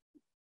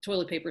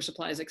toilet paper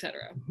supplies, et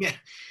cetera? Yeah.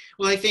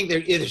 Well, I think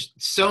there's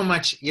so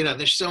much,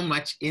 there's so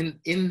much in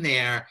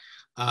there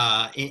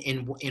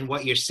in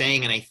what you're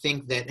saying. And I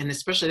think that, and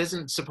especially, it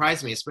doesn't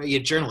surprise me, especially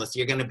you're a journalist,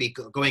 you're going to be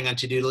going on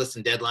to-do lists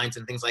and deadlines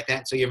and things like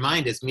that. So your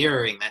mind is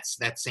mirroring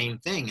that same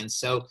thing. And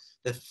so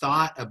the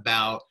thought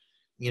about,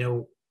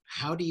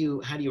 how do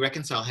you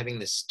reconcile having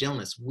this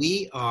stillness?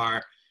 We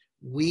are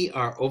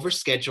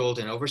overscheduled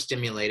and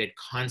overstimulated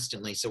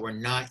constantly. So we're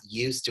not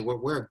used to,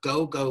 we're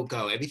go, go,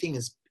 go. Everything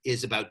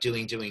is about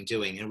doing.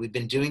 And we've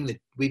been doing the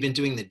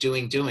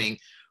doing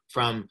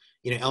from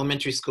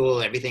elementary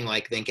school, everything,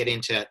 like then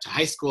getting to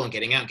high school and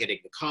getting out, getting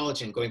to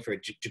college and going for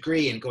a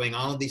degree and going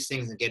all of these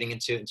things and getting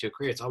into a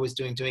career. It's always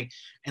doing,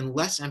 and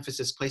less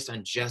emphasis placed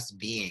on just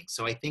being.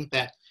 So I think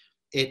that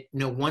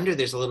no wonder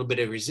there's a little bit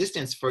of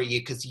resistance for you,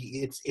 because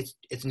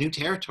it's new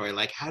territory.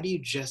 Like, how do you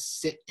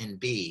just sit and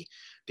be?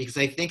 Because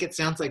I think it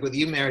sounds like with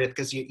you, Meredith,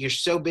 because you're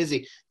so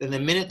busy, then the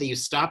minute that you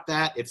stop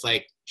that, it's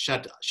like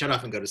shut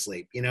off and go to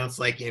sleep. It's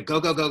like,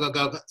 go,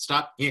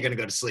 stop, you're gonna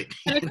go to sleep.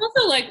 And it's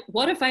also like,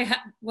 what if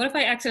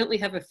I accidentally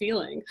have a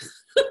feeling?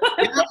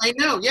 Yeah, I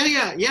know.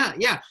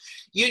 Yeah.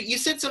 You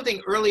said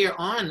something earlier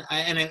on,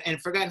 and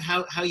I've forgotten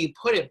how you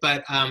put it,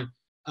 but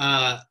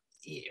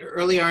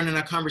earlier on in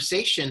our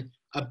conversation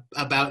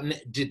about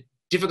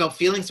difficult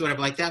feelings or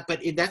whatever like that.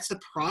 But that's the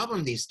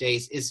problem these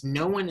days, is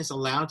no one is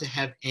allowed to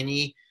have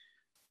any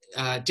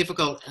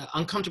difficult,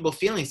 uncomfortable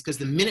feelings, because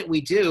the minute we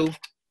do,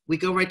 we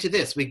go right to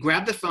this. We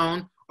grab the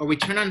phone, or we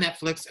turn on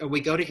Netflix, or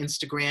we go to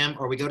Instagram,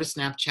 or we go to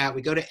Snapchat,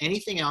 we go to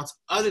anything else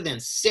other than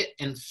sit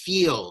and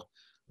feel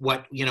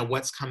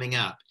what's coming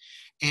up,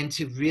 and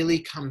to really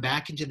come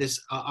back into this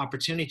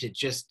opportunity to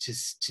just to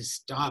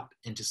stop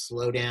and to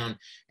slow down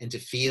and to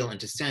feel and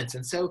to sense.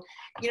 And so,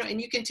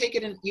 and you can take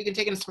it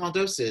in small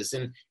doses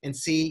and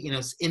see,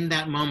 in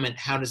that moment,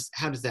 how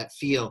does that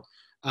feel?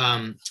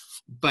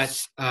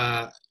 But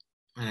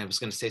I was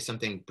going to say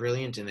something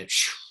brilliant, and it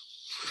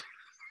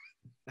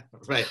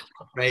right.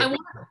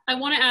 I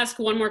want to ask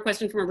one more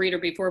question from a reader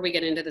before we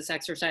get into this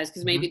exercise,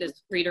 because maybe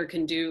this reader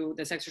can do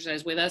this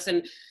exercise with us.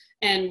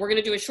 And we're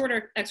going to do a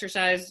shorter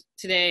exercise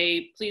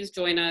today. Please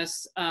join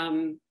us.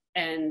 And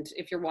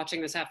if you're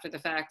watching this after the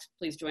fact,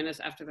 please join us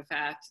after the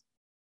fact.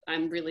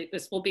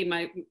 This will be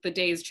the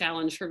day's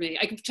challenge for me.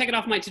 I can check it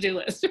off my to-do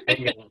list.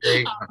 Right?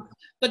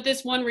 But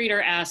this one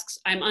reader asks,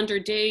 I'm under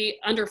a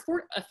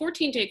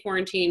 14-day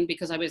quarantine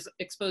because I was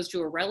exposed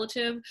to a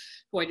relative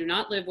who I do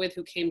not live with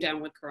who came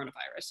down with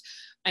coronavirus.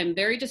 I'm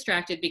very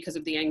distracted because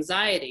of the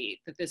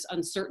anxiety that this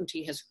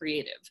uncertainty has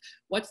created.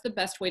 What's the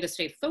best way to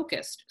stay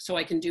focused so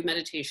I can do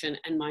meditation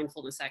and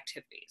mindfulness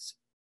activities?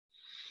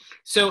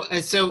 So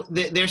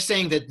they're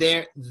saying that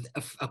they're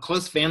a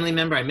close family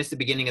member. I missed the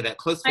beginning of that.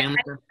 Close family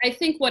member. I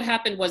think what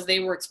happened was they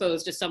were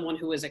exposed to someone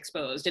who was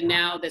exposed, and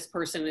now this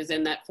person is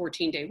in that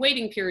 14-day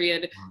waiting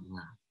period,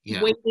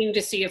 waiting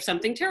to see if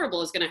something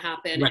terrible is going to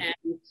happen, right.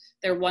 And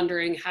they're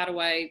wondering, how do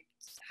I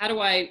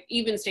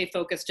even stay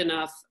focused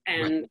enough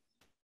and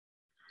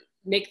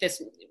make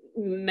this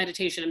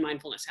meditation and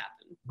mindfulness happen?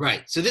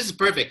 Right. So this is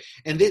perfect.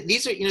 And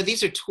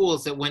these are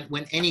tools that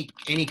when any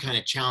kind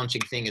of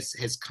challenging thing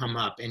has come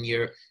up, and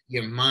your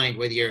mind,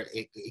 whether you're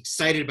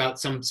excited about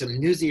some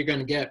news that you're going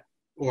to get,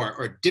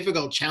 or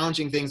difficult,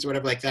 challenging things or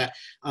whatever like that,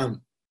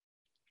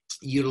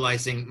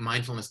 utilizing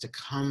mindfulness to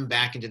come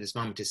back into this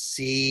moment, to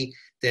see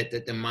that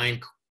the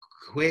mind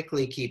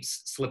quickly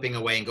keeps slipping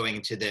away and going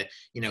into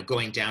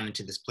going down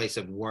into this place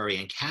of worry,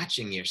 and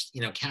catching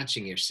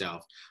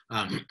yourself.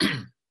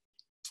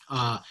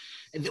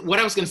 What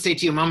I was going to say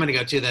to you a moment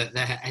ago too, that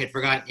I had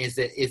forgotten,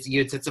 is you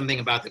had said something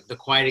about the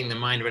quieting the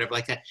mind or whatever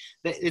like that.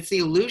 It's the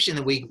illusion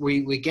that we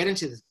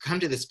come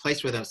to this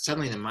place where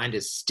suddenly the mind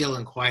is still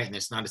and quiet, and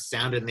there's not a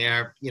sound in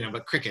there,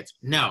 but crickets.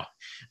 No,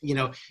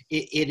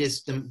 it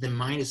is the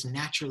mind is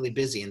naturally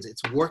busy, and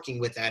it's working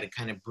with that and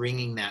kind of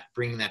bringing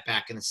that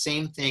back. And the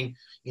same thing,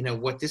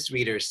 what this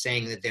reader is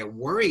saying, that they're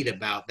worried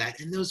about that,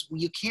 and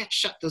you can't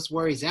shut those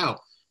worries out.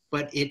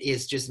 But it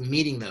is just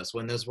meeting those,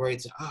 when those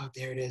worries, oh,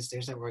 there it is,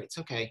 there's that worry, it's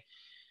okay,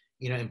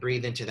 and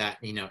breathe into that,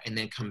 and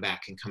then come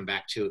back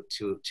to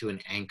an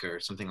anchor or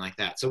something like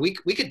that. So we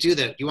could do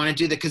that. You want to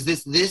do that? Because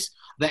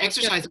the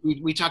exercise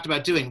we talked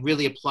about doing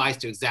really applies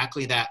to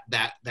exactly that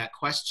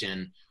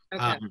question.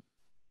 Okay.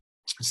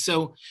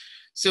 So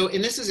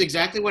and this is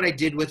exactly what I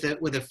did with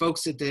the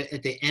folks at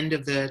the end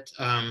of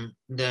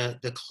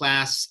the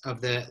class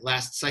of the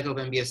last cycle of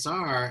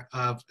MBSR,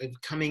 of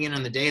coming in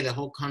on the day the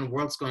whole kind of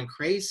world's going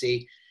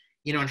crazy.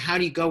 And how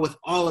do you go with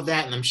all of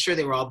that? And I'm sure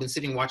they were all been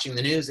sitting watching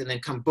the news, and then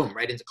come boom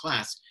right into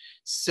class.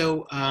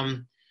 So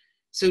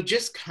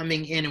just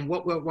coming in, and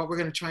what we're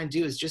going to try and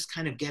do is just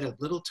kind of get a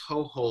little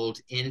toehold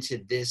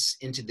into this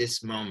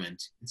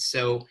moment.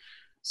 So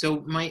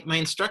my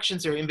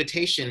instructions or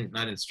invitation,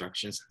 not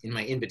instructions, in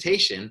my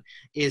invitation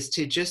is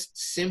to just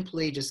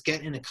simply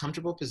get in a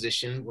comfortable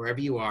position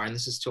wherever you are, and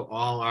this is to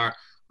all our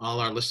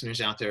listeners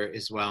out there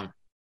as well.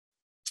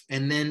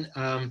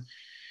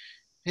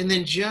 And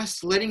then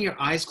just letting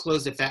your eyes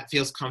close if that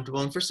feels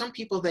comfortable. And for some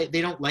people, they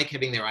don't like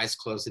having their eyes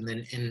closed,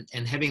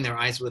 and having their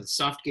eyes with a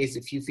soft gaze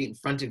a few feet in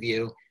front of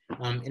you.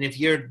 And if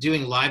you're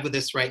doing live with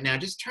us right now,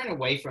 just turn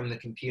away from the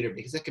computer,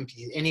 because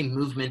any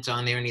movement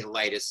on there, any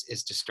light is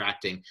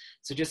distracting.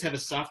 So just have a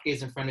soft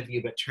gaze in front of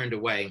you, but turned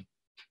away.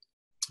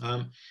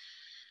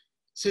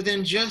 So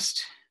then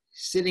just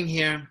sitting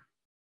here,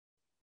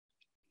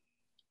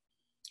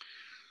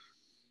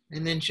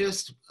 and then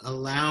just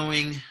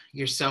allowing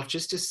yourself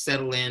just to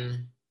settle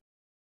in.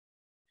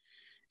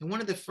 And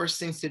one of the first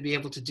things to be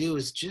able to do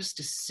is just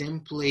to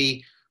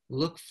simply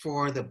look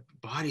for the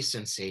body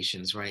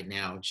sensations right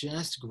now,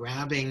 just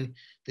grabbing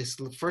this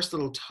first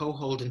little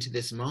toehold into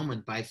this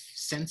moment by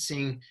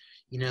sensing,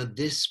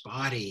 this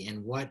body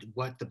and what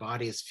the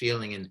body is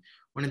feeling. And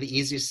one of the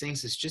easiest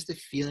things is just the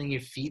feeling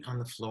your feet on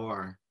the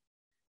floor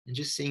and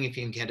just seeing if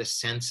you can get a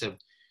sense of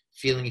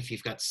feeling if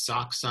you've got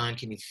socks on.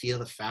 Can you feel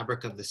the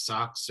fabric of the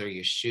socks or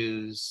your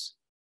shoes?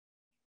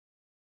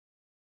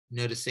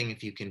 Noticing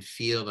if you can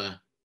feel the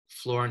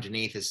floor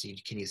underneath.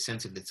 Can you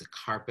sense if it's a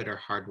carpet or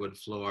hardwood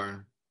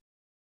floor?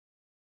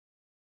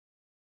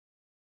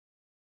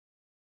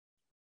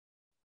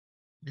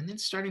 And then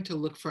starting to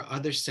look for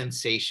other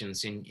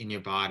sensations in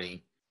your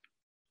body.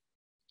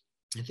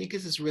 I think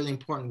this is really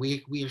important.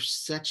 We are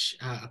such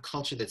a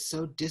culture that's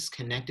so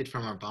disconnected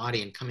from our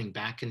body, and coming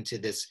back into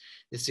this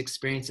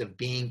experience of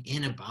being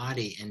in a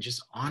body and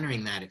just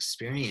honoring that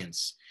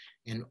experience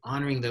and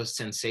honoring those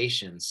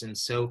sensations. And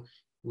so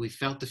we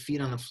felt the feet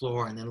on the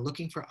floor, and then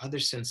looking for other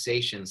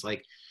sensations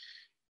like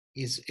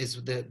is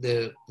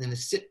the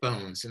sit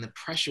bones and the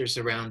pressures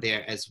around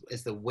there as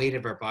the weight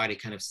of our body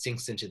kind of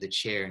sinks into the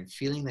chair, and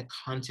feeling the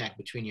contact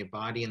between your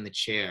body and the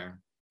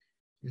chair,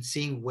 and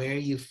seeing where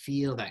you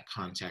feel that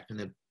contact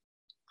and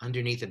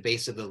underneath the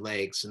base of the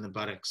legs and the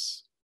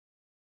buttocks.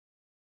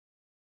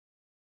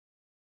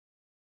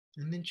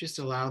 And then just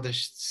allow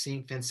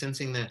sensing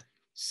the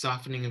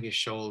softening of your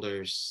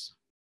shoulders,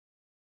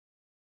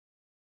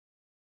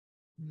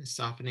 and the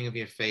softening of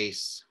your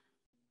face.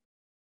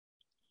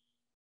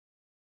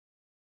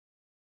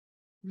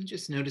 And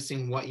just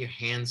noticing what your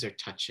hands are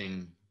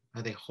touching.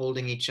 Are they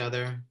holding each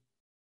other?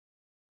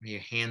 Are your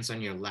hands on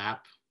your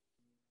lap?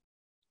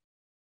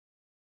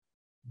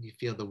 You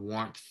feel the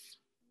warmth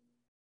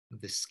of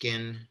the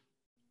skin.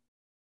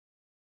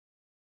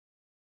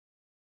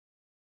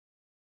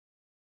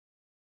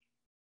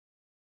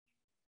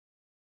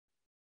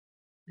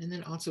 And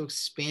then also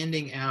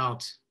expanding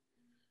out.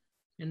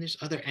 And there's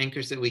other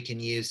anchors that we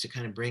can use to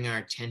kind of bring our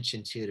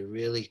attention to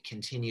really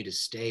continue to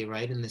stay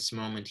right in this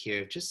moment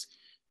here. Just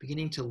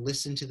beginning to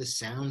listen to the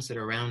sounds that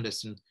are around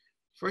us. And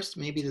first,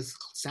 maybe the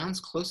sounds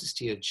closest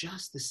to you,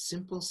 just the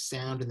simple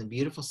sound and the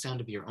beautiful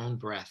sound of your own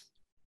breath.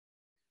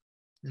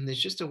 And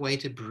there's just a way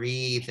to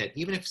breathe that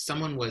even if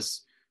someone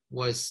was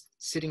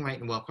sitting right,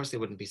 well, of course they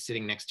wouldn't be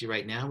sitting next to you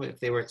right now, but if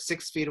they were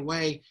 6 feet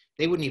away,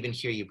 they wouldn't even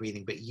hear you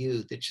breathing. But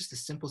that's just a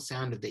simple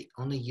sound of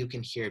only you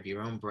can hear of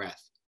your own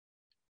breath.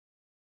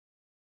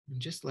 And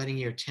just letting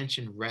your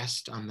attention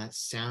rest on that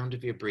sound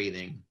of your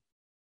breathing.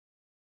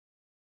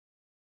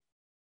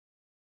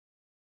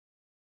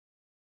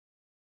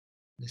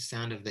 The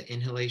sound of the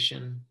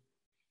inhalation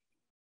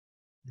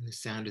and the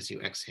sound as you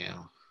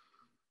exhale.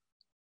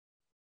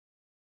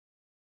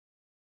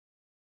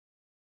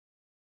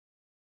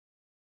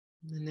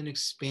 And then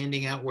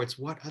expanding outwards,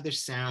 what other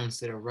sounds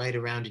that are right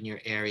around in your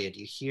area?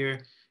 Do you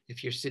hear,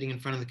 if you're sitting in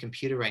front of the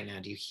computer right now,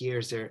 do you hear,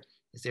 is there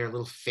a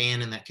little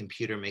fan in that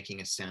computer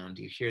making a sound?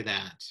 Do you hear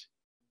that?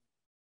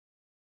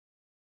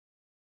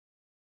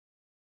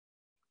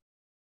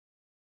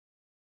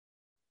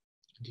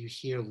 Do you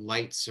hear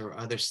lights or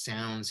other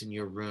sounds in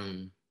your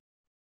room?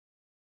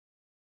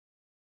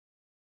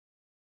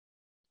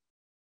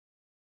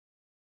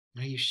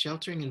 Are you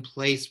sheltering in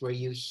place where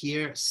you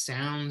hear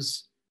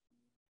sounds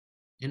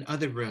in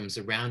other rooms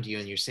around you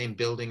in your same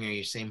building or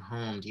your same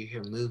home? Do you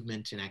hear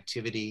movement and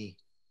activity?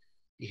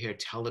 Do you hear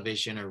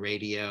television or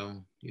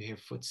radio? Do you hear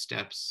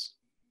footsteps?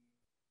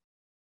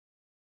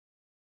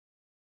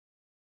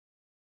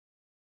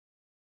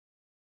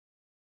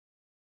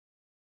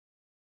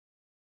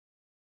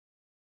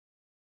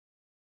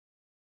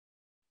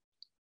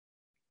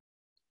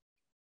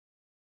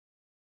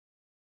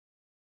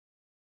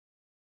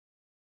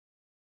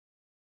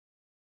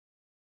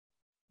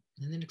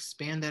 And then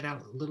expand that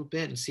out a little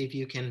bit and see if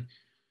you can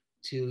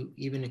to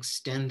even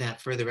extend that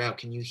further out.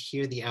 Can you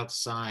hear the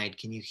outside?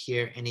 Can you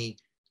hear any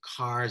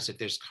cars if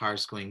there's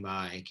cars going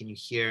by? Can you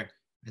hear,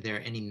 are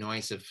there any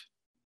noise of,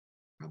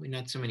 probably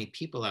not so many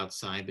people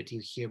outside, but do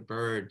you hear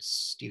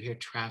birds? Do you hear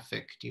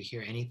traffic? Do you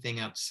hear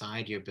anything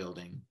outside your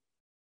building?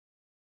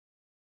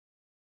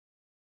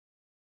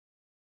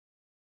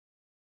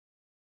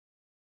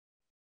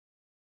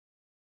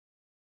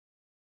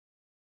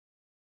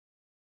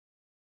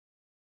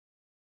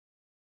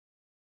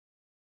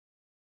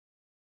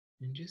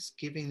 And just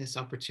giving this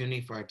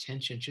opportunity for our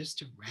attention just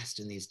to rest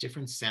in these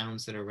different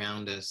sounds that are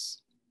around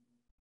us.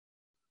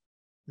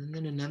 And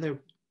then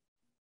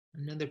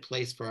another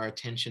place for our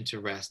attention to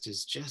rest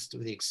is just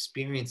the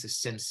experience, the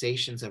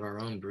sensations of our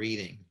own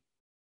breathing.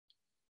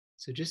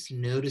 So just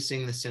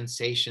noticing the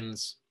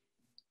sensations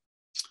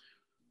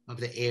of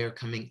the air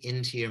coming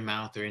into your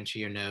mouth or into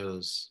your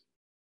nose.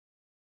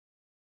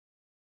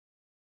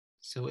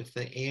 So if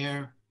the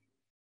air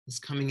is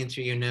coming in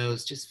through your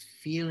nose, just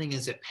feeling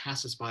as it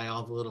passes by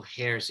all the little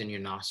hairs in your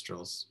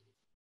nostrils.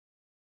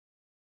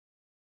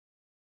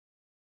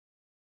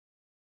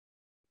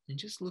 And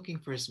just looking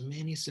for as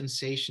many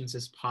sensations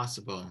as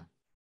possible.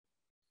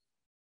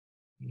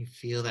 You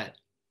feel that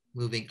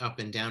moving up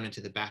and down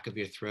into the back of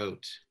your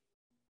throat.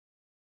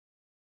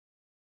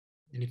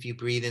 And if you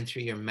breathe in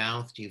through your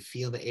mouth, do you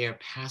feel the air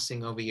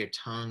passing over your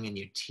tongue and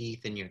your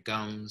teeth and your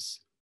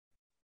gums?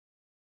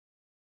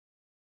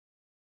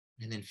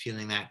 And then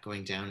feeling that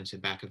going down into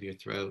the back of your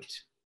throat.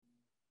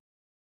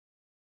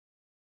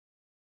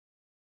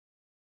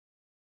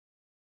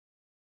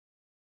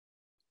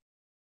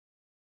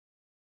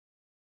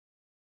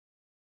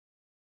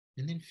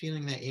 And then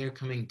feeling that air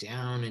coming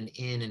down and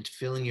in and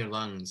filling your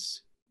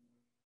lungs.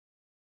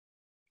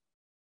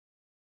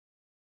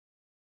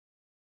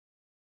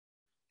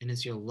 And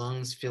as your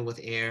lungs fill with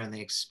air and they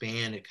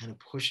expand, it kind of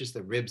pushes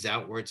the ribs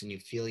outwards and you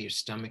feel your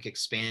stomach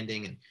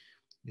expanding and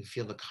you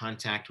feel the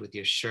contact with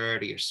your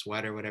shirt or your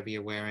sweater, whatever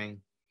you're wearing.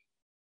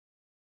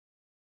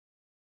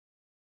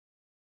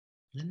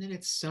 And then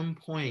at some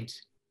point,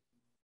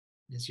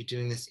 as you're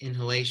doing this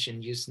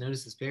inhalation, you just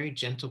notice this very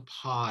gentle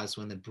pause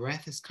when the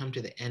breath has come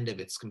to the end of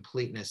its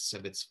completeness,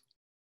 of its,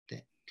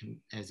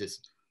 as it's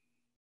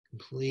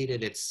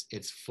completed its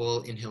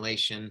full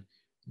inhalation. And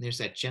there's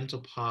that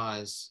gentle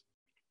pause.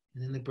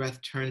 And then the breath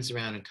turns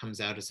around and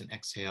comes out as an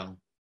exhale.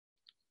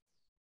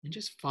 And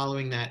just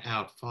following that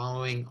out,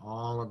 following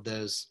all of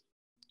those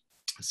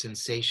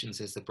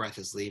sensations as the breath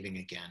is leaving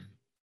again.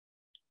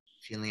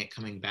 Feeling it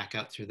coming back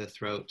out through the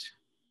throat,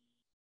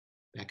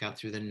 back out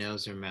through the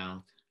nose or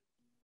mouth.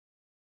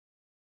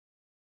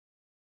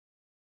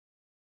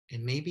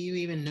 And maybe you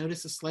even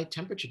notice a slight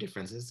temperature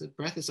difference, as the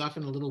breath is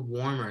often a little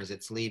warmer as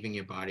it's leaving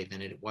your body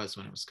than it was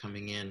when it was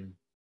coming in.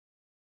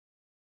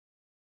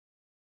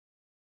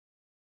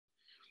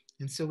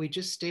 And so we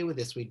just stay with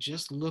this. We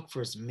just look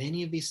for as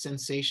many of these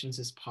sensations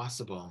as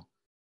possible.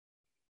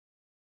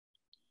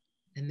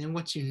 And then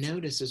what you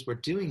notice as we're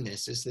doing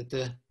this is that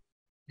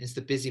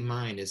the busy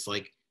mind is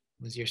like,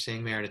 as you're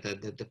saying, Meredith,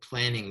 the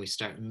planning, we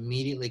start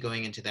immediately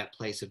going into that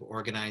place of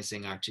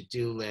organizing our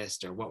to-do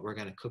list or what we're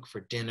going to cook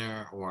for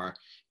dinner or,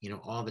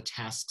 all the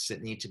tasks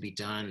that need to be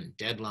done,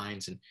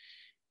 deadlines. And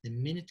the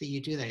minute that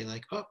you do that, you're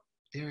like, oh,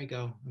 there I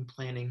go. I'm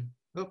planning.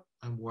 Oh,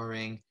 I'm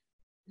worrying.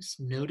 Just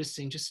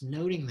noticing, just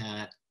noting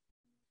that.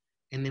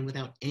 And then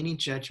without any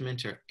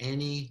judgment or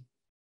any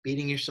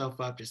beating yourself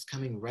up, just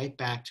coming right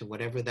back to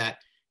whatever that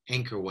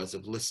anchor was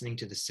of listening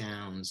to the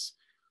sounds,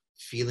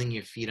 feeling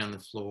your feet on the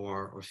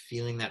floor, or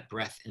feeling that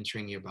breath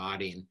entering your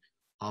body and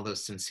all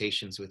those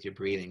sensations with your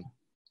breathing.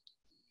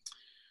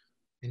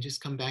 And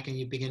just come back and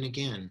you begin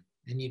again.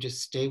 And you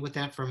just stay with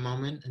that for a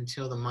moment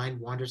until the mind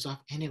wanders off,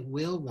 and it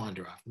will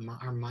wander off.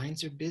 Our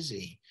minds are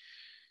busy.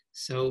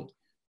 So,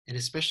 and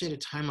especially at a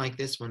time like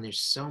this when there's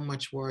so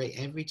much worry,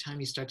 every time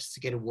you start to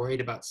get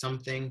worried about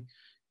something,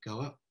 go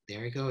up,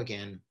 there you go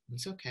again.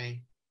 It's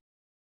okay.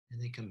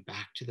 And then come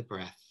back to the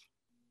breath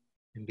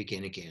and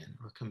begin again,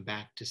 or come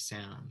back to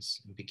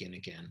sounds and begin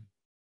again.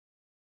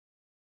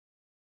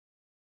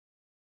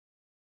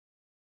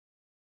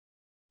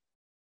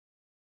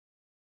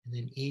 And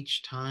then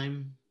each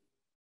time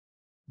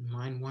the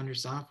mind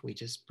wanders off, we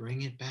just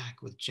bring it back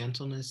with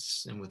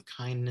gentleness and with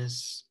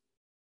kindness.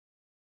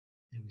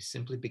 And we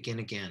simply begin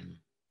again.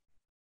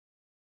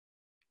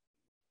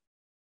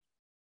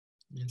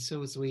 And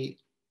so as we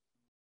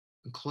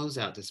close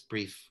out this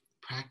brief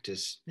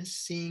practice,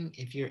 just seeing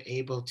if you're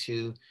able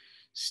to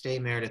stay,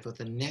 Meredith, with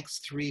the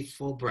next 3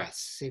 full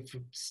breaths.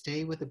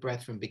 Stay with the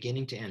breath from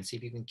beginning to end. See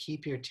if you can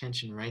keep your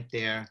attention right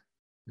there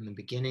from the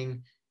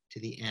beginning to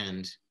the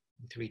end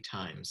 3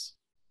 times.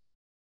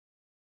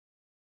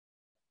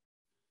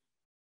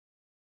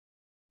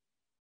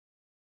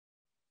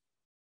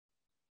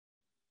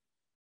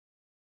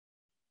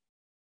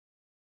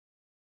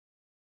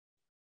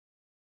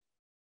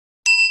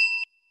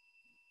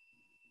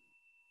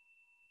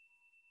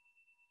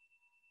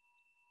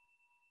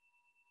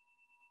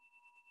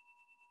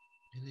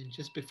 And then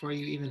just before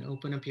you even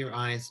open up your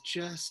eyes,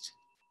 just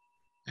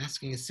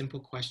asking a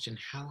simple question: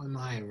 how am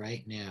I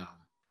right now?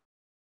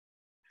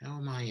 How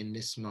am I in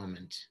this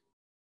moment?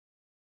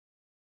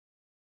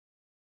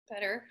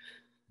 Better.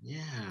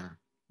 Yeah.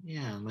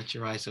 Let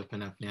your eyes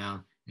open up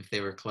now if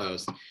they were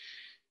closed.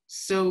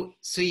 So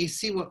you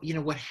see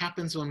what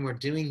happens when we're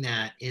doing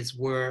that is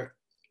we're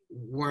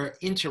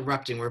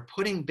interrupting. We're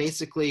putting,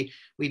 basically,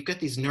 we've got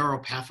these neural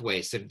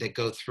pathways that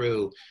go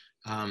through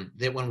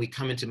that when we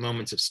come into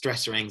moments of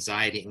stress or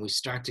anxiety, and we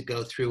start to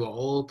go through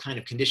all kind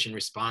of conditioned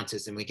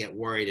responses, and we get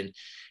worried, and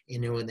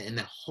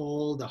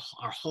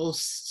our whole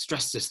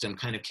stress system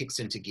kind of kicks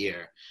into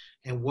gear.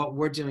 And what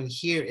we're doing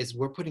here is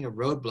we're putting a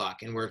roadblock,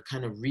 and we're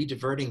kind of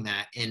re-diverting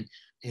that and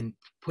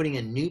putting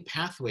in new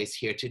pathways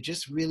here to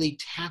just really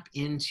tap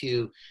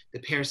into the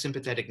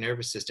parasympathetic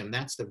nervous system.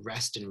 That's the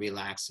rest and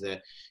relax,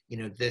 the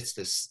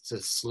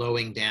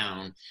slowing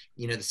down.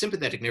 The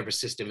sympathetic nervous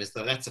system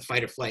that's the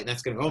fight or flight. And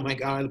that's going to, oh my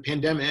God, the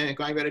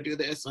pandemic, I've got to do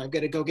this. I've got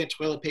to go get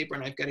toilet paper,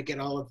 and I've got to get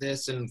all of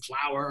this and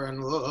flour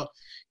and,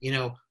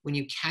 when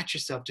you catch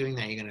yourself doing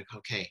that, you're going to go,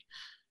 okay.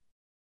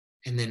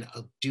 And then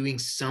doing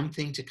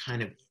something to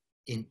kind of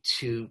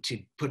to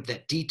put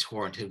that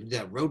detour, to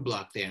that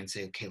roadblock there, and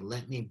say, okay,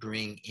 let me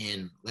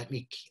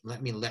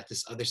let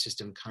this other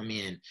system come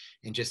in,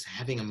 and just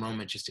having a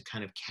moment just to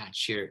kind of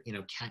catch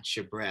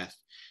your breath,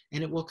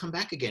 and it will come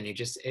back again. You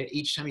just,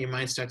 each time your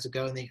mind starts to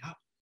go, and then,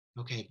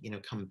 oh, okay,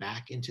 come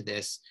back into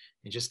this,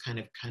 and just kind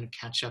of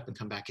catch up and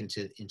come back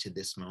into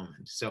this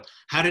moment. So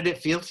how did it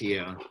feel to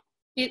you?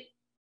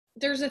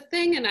 There's a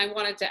thing, and I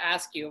wanted to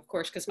ask you, of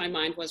course, because my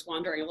mind was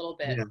wandering a little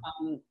bit.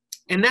 Yeah.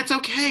 And that's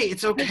okay.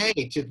 It's okay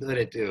to let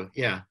it do.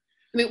 Yeah.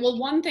 I mean, well,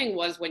 one thing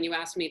was when you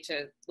asked me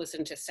to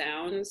listen to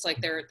sounds,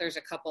 like there's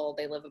a couple,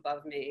 they live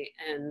above me,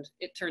 and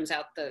it turns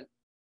out the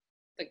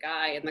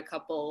guy in the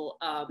couple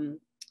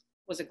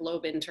was a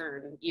Globe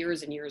intern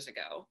years and years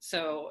ago.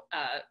 So,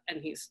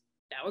 and he's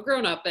now a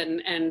grown up,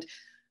 and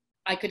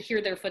I could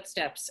hear their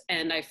footsteps,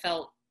 and I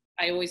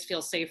always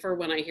feel safer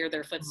when I hear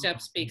their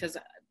footsteps because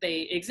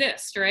they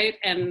exist, right?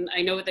 And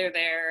I know they're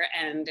there,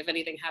 and if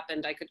anything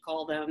happened, I could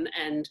call them.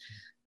 And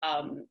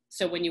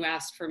so when you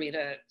asked for me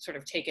to sort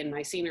of take in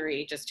my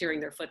scenery, just hearing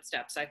their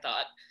footsteps, I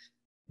thought,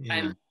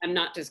 yeah. I'm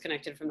not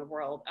disconnected from the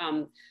world.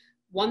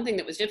 One thing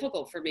that was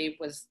difficult for me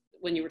was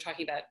when you were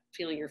talking about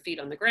feeling your feet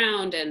on the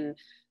ground, and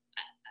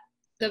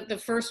the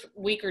first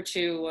week or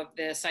two of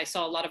this, I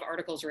saw a lot of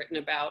articles written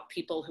about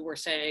people who were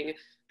saying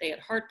they had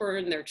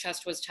heartburn, their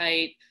chest was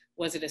tight.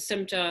 Was it a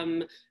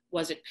symptom?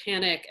 Was it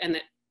panic?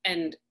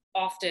 And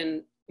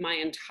often my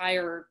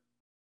entire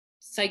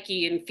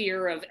psyche and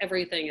fear of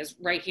everything is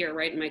right here,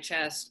 right in my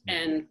chest.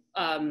 And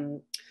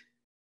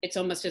it's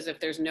almost as if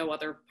there's no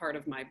other part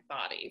of my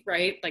body,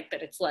 right? Like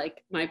that it's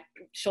like my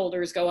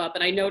shoulders go up.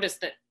 And I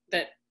noticed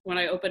that when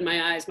I opened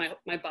my eyes,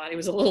 my body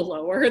was a little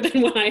lower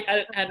than when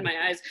I had my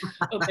eyes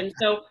open.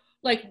 So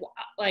like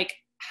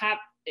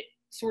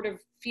sort of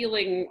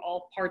feeling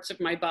all parts of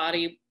my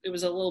body, it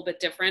was a little bit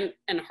different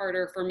and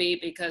harder for me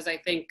because I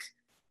think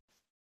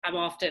I'm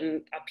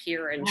often up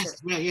here and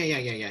yes,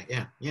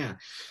 yeah.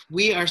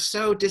 We are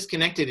so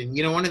disconnected, and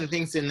one of the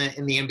things in the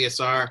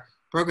MBSR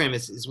program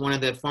is one of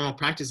the formal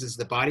practices,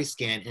 the body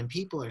scan, and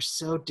people are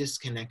so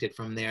disconnected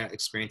from their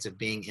experience of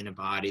being in a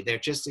body. They're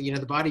just,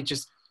 the body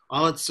just,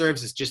 all it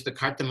serves is just to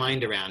cart the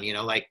mind around,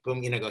 like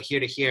boom, go here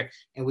to here,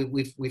 and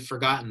we've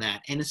forgotten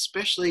that, and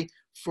especially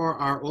for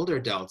our older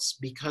adults,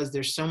 because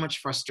there's so much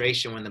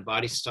frustration when the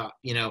body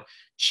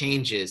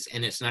changes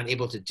and it's not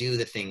able to do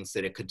the things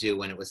that it could do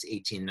when it was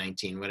 18,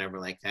 19, whatever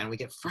like that. And we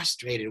get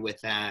frustrated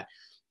with that.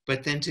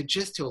 But then to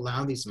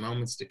allow these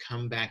moments to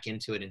come back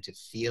into it and to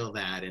feel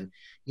that. And,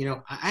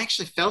 I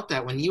actually felt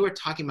that when you were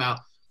talking about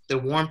the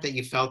warmth that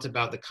you felt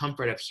about the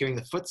comfort of hearing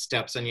the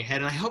footsteps on your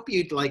head. And I hope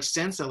you'd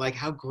sense that,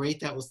 how great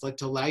that was,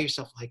 to allow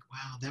yourself,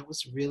 wow, that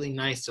was really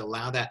nice to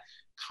allow that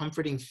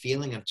comforting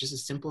feeling of just a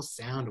simple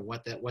sound of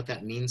what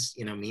that means,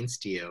 means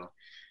to you.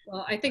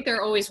 Well, I think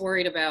they're always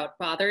worried about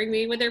bothering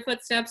me with their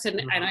footsteps, and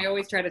I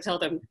always try to tell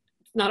them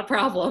it's not a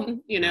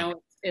problem.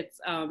 It's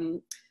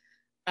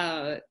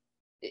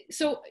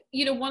so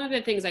one of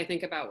the things I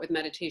think about with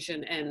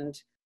meditation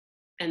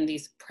and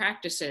these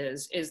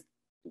practices is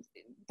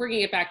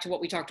bringing it back to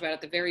what we talked about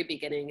at the very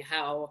beginning,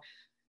 how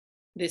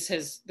this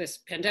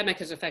pandemic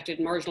has affected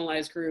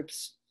marginalized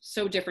groups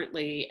so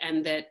differently,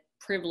 and that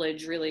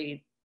privilege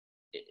really,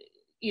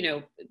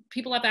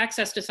 people have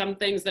access to some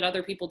things that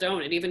other people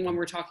don't. And even when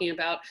we're talking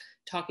to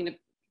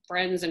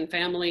friends and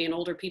family and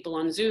older people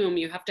on Zoom,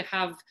 you have to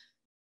have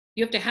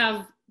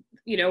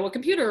a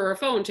computer or a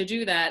phone to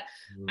do that.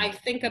 I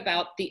think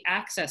about the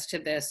access to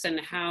this and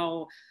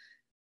how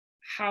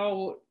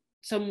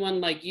someone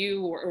like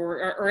you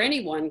or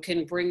anyone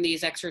can bring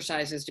these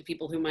exercises to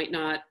people who might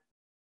not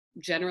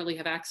generally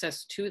have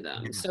access to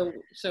them.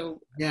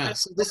 Yeah.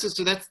 So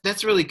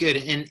that's really good.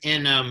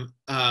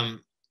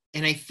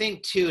 And I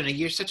think too, and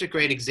you're such a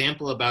great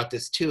example about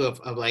this too, of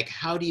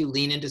how do you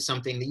lean into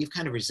something that you've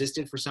kind of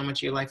resisted for so much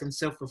of your life. And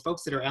so for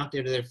folks that are out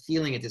there that are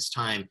feeling at this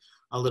time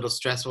a little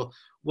stressful,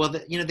 well,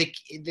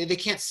 they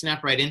can't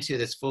snap right into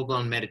this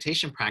full-blown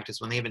meditation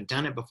practice when they haven't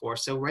done it before.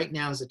 So right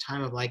now is a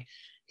time of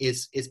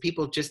is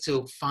people just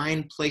to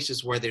find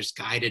places where there's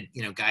guided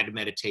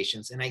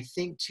meditations. And I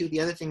think too, the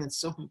other thing that's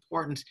so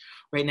important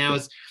right now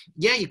is,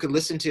 you could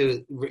listen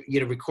to,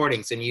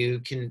 recordings, and you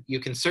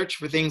can search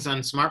for things on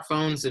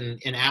smartphones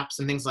and apps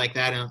and things like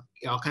that, and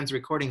all kinds of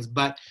recordings,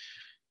 but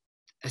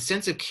a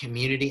sense of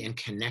community and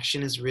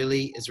connection is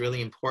really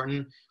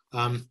important.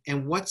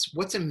 And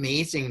what's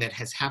amazing that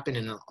has happened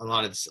in a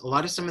lot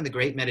of some of the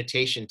great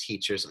meditation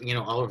teachers,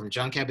 all over from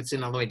John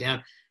Kabat-Zinn all the way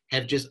down,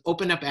 have just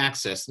opened up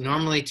access.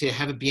 Normally to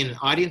have it be in an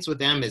audience with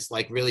them is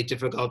really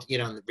difficult,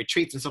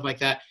 retreats and stuff like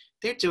that.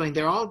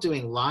 They're all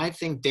doing live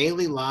thing,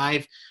 daily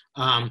live,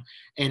 and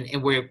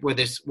where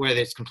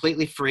it's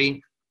completely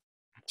free.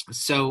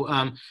 So,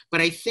 but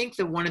I think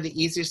that one of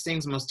the easiest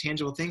things, most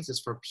tangible things, is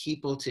for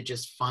people to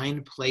just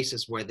find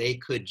places where they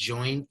could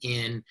join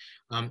in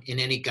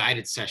any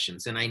guided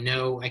sessions. And I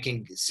know I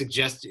can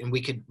suggest, and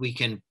we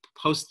can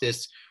post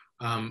this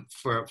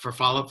for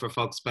follow-up for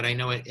folks, but I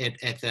know at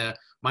the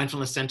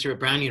Mindfulness Center at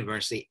Brown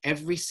University,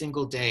 every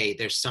single day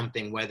there's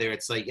something, whether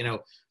it's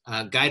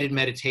guided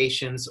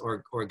meditations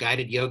or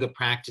guided yoga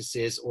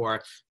practices,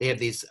 or they have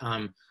these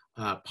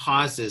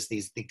pauses,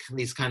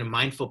 these kind of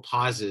mindful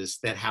pauses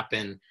that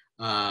happen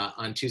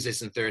on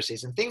Tuesdays and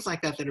Thursdays and things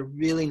like that that are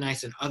really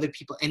nice. And other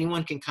people,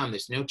 anyone can come.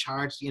 There's no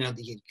charge, you know,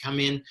 you can come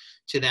in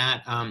to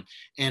that.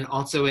 And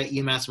also at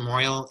UMass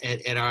Memorial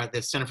at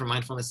the Center for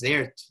Mindfulness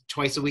there,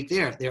 twice a week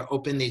there. They're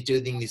open, they're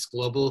doing these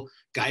global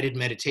guided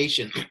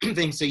meditation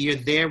things. So you're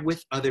there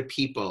with other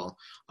people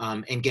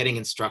and getting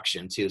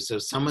instruction too. So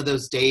some of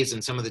those days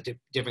and some of the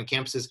different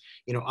campuses,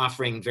 you know,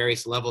 offering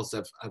various levels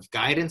of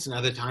guidance, and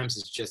other times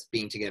it's just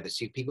being together.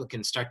 So people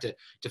can start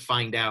to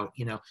find out,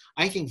 you know,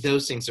 I think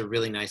those things are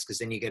really nice because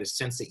then you get a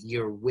sense that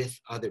you're with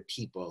other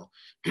people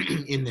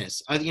in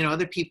this. You know,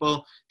 other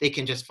people, they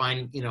can just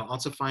find, you know,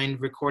 also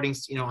find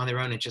recordings, you know, on their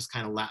own and just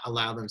kind of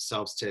allow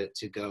themselves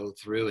to go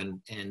through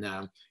and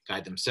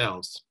guide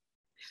themselves.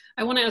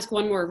 I want to ask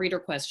one more reader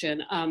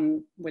question,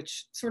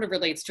 which sort of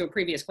relates to a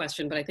previous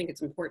question, but I think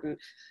it's important.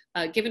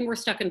 Given we're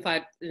stuck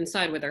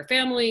inside with our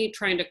family,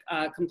 trying to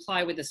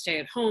comply with the stay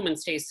at home and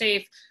stay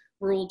safe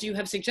rule, do you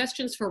have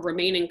suggestions for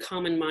remaining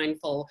calm and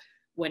mindful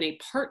when a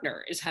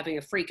partner is having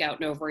a freak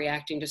out and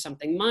overreacting to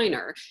something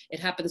minor?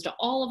 It happens to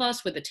all of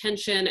us with the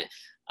tension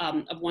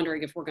of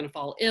wondering if we're going to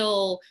fall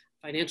ill,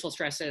 financial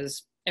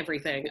stresses,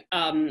 everything.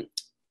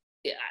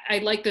 I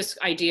like this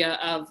idea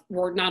of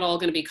we're not all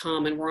going to be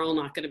calm and we're all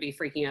not going to be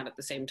freaking out at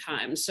the same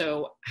time.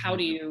 So how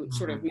do you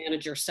sort of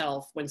manage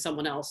yourself when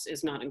someone else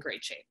is not in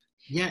great shape?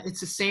 Yeah, it's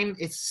the same.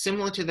 It's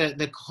similar to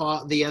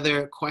the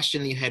other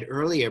question that you had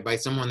earlier by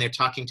someone, they're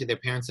talking to their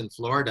parents in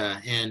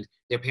Florida and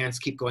their parents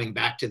keep going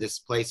back to this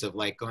place of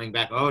like going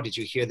back. Oh, did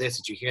you hear this?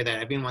 Did you hear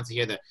that? Everyone wants to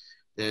hear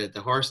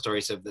the horror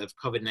stories of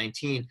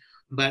COVID-19.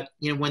 But,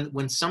 you know,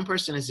 when some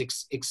person is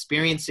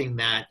experiencing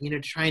that, you know,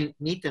 to try and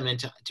meet them and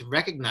to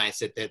recognize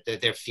that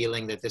they're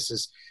feeling that this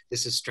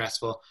is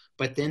stressful,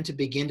 but then to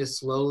begin to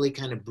slowly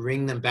kind of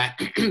bring them back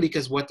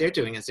because what they're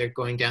doing is they're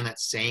going down that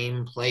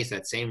same place,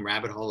 that same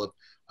rabbit hole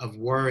of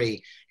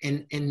worry.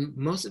 And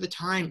most of the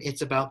time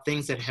it's about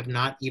things that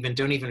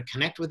don't even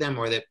connect with them,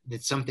 or that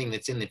it's something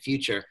that's in the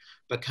future,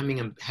 but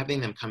having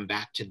them come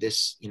back to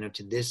this, you know,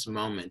 to this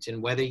moment.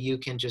 And whether you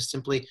can just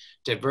simply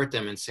divert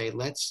them and say,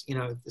 let's, you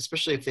know,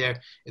 especially if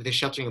they're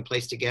sheltering in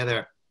place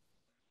together,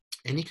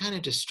 any kind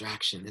of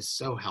distraction is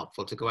so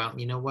helpful to go out and,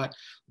 you know what,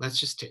 let's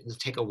just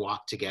take a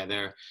walk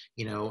together,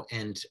 you know,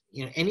 and,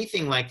 you know,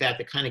 anything like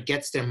that kind of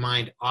gets their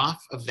mind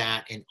off of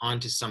that and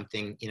onto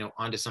something, you know,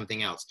 onto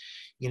something else.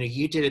 You know,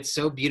 you did it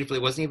so beautifully.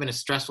 It wasn't even a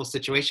stressful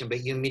situation,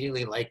 but you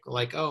immediately like,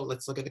 oh,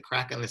 let's look at the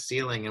crack on the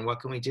ceiling and what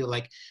can we do?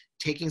 Like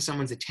taking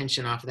someone's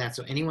attention off of that.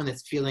 So anyone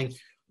that's feeling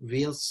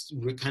real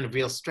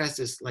stress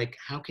is like,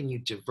 how can you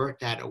divert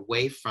that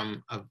away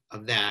from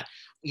of that?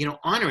 You know,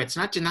 honor, it's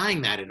not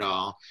denying that at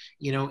all,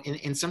 you know,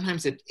 and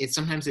sometimes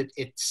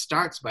it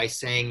starts by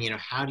saying, you know,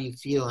 how do you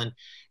feel? And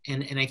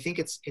I think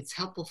it's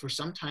helpful for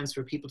sometimes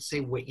for people to say,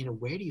 wait, you know,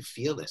 where do you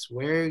feel this?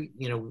 Where do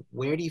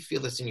you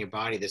feel this in your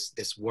body,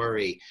 this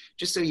worry?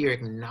 Just so you're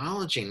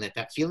acknowledging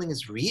that feeling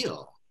is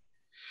real.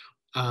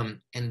 And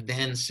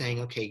then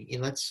saying, okay,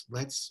 let's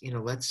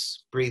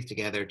breathe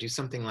together, do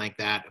something like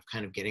that of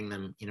kind of getting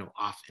them, you know,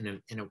 off and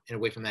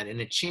away from that,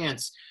 and a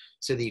chance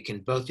so that you can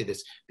both do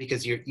this,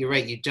 because you're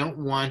right. You don't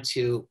want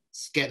to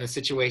get in a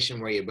situation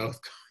where you're both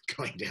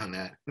going down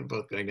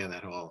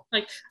that hole.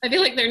 Like, I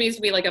feel like there needs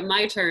to be like a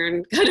my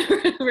turn kind of,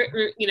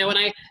 you know, when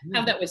I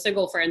have that with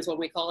single friends, when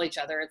we call each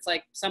other, it's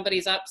like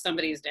somebody's up,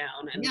 somebody's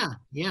down. And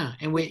yeah.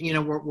 And we, you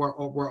know,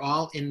 we're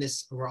all in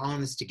this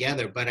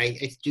together. But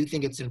I do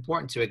think it's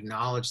important to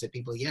acknowledge that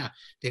people,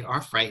 they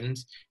are frightened,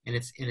 and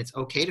it's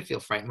okay to feel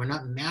frightened. We're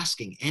not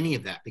masking any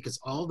of that, because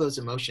all those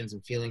emotions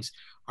and feelings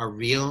are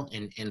real,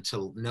 and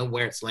to know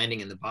where it's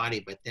landing in the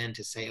body, but then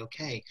to say,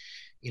 okay,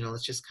 you know,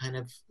 let's just kind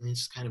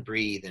of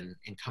breathe and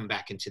come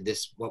back into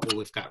this, what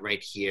we've got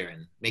right here,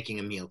 and making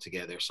a meal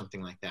together,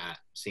 something like that,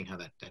 seeing how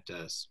that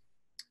does.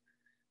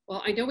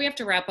 Well, I know we have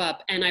to wrap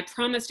up, and I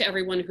promise to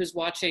everyone who's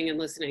watching and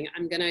listening,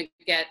 I'm going to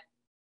get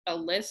a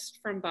list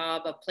from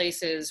Bob of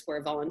places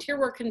where volunteer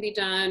work can be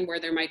done, where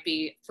there might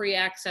be free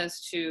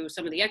access to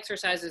some of the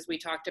exercises we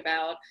talked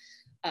about.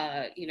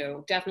 You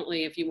know,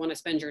 definitely if you want to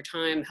spend your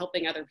time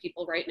helping other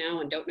people right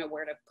now and don't know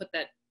where to put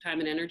that time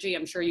and energy,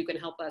 I'm sure you can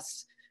help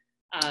us.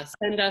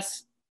 Send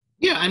us.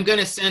 Yeah, I'm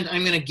going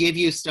to give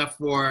you stuff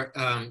for,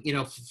 you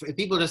know, if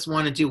people just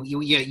want to do,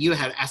 you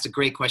have asked a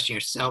great question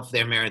yourself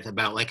there, Meredith,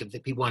 about like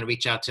if people want to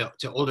reach out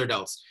to older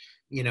adults,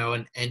 you know,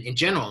 and in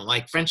general,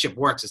 like Friendship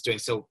Works is doing.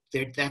 So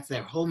that's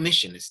their whole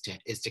mission is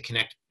to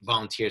connect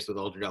volunteers with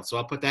older adults. So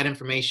I'll put that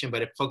information,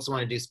 but if folks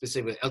want to do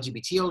specific with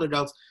LGBT older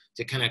adults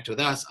to connect with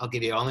us, I'll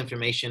give you all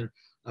information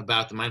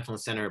about the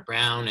Mindfulness Center at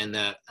Brown and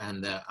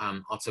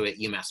also at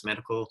UMass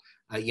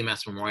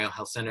UMass Memorial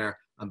Health Center,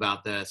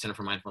 about the Center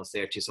for Mindfulness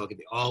there too. So I'll give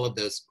you all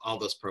those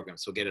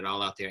programs. So we'll get it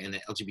all out there. And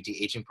the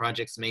LGBT Aging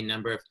Project's main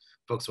number, if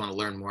folks want to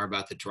learn more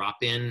about the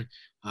drop-in,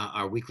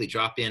 our weekly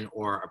drop-in,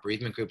 or our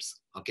bereavement groups,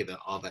 I'll give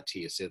all that to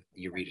you so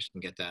your readers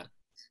can get that.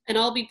 And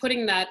I'll be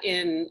putting that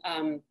in,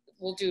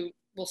 we'll do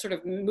we'll sort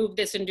of move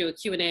this into a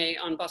Q&A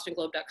on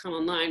bostonglobe.com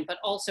online, but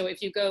also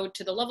if you go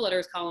to the love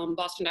letters column,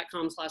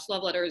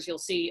 boston.com/love letters, you'll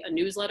see a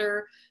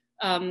newsletter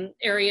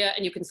area,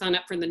 and you can sign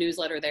up for the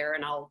newsletter there,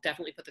 and I'll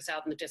definitely put this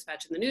out in the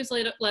dispatch in the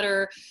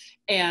newsletter.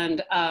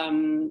 And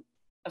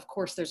of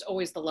course, there's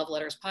always the Love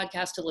Letters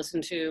podcast to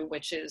listen to,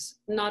 which is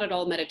not at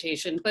all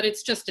meditation, but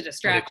it's just a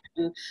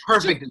distraction.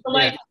 Perfect. Just a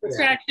light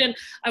distraction.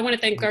 I want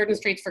to thank Garden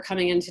Streets for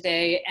coming in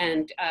today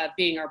and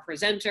being our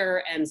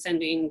presenter and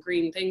sending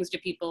green things to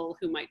people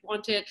who might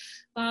want it.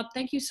 Bob,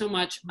 thank you so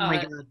much. Oh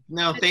my God.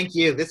 No, thank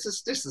you. This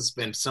has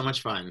been so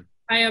much fun.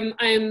 I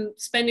am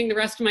spending the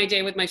rest of my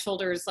day with my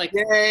shoulders like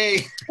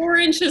Yay! 4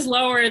 inches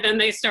lower than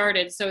they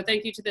started. So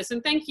thank you to this.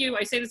 And thank you,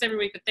 I say this every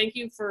week, but thank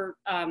you for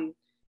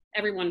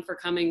everyone for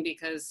coming,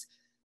 because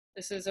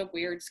this is a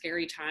weird,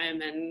 scary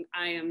time. And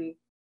I am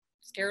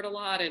scared a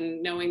lot,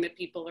 and knowing that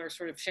people are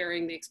sort of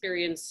sharing the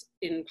experience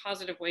in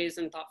positive ways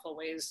and thoughtful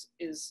ways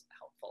is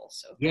helpful.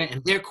 So yeah,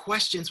 and their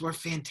questions were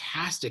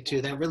fantastic too.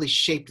 That really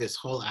shaped this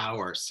whole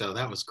hour. So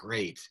that was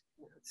great.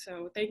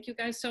 So thank you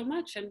guys so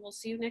much, and we'll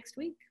see you next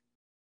week.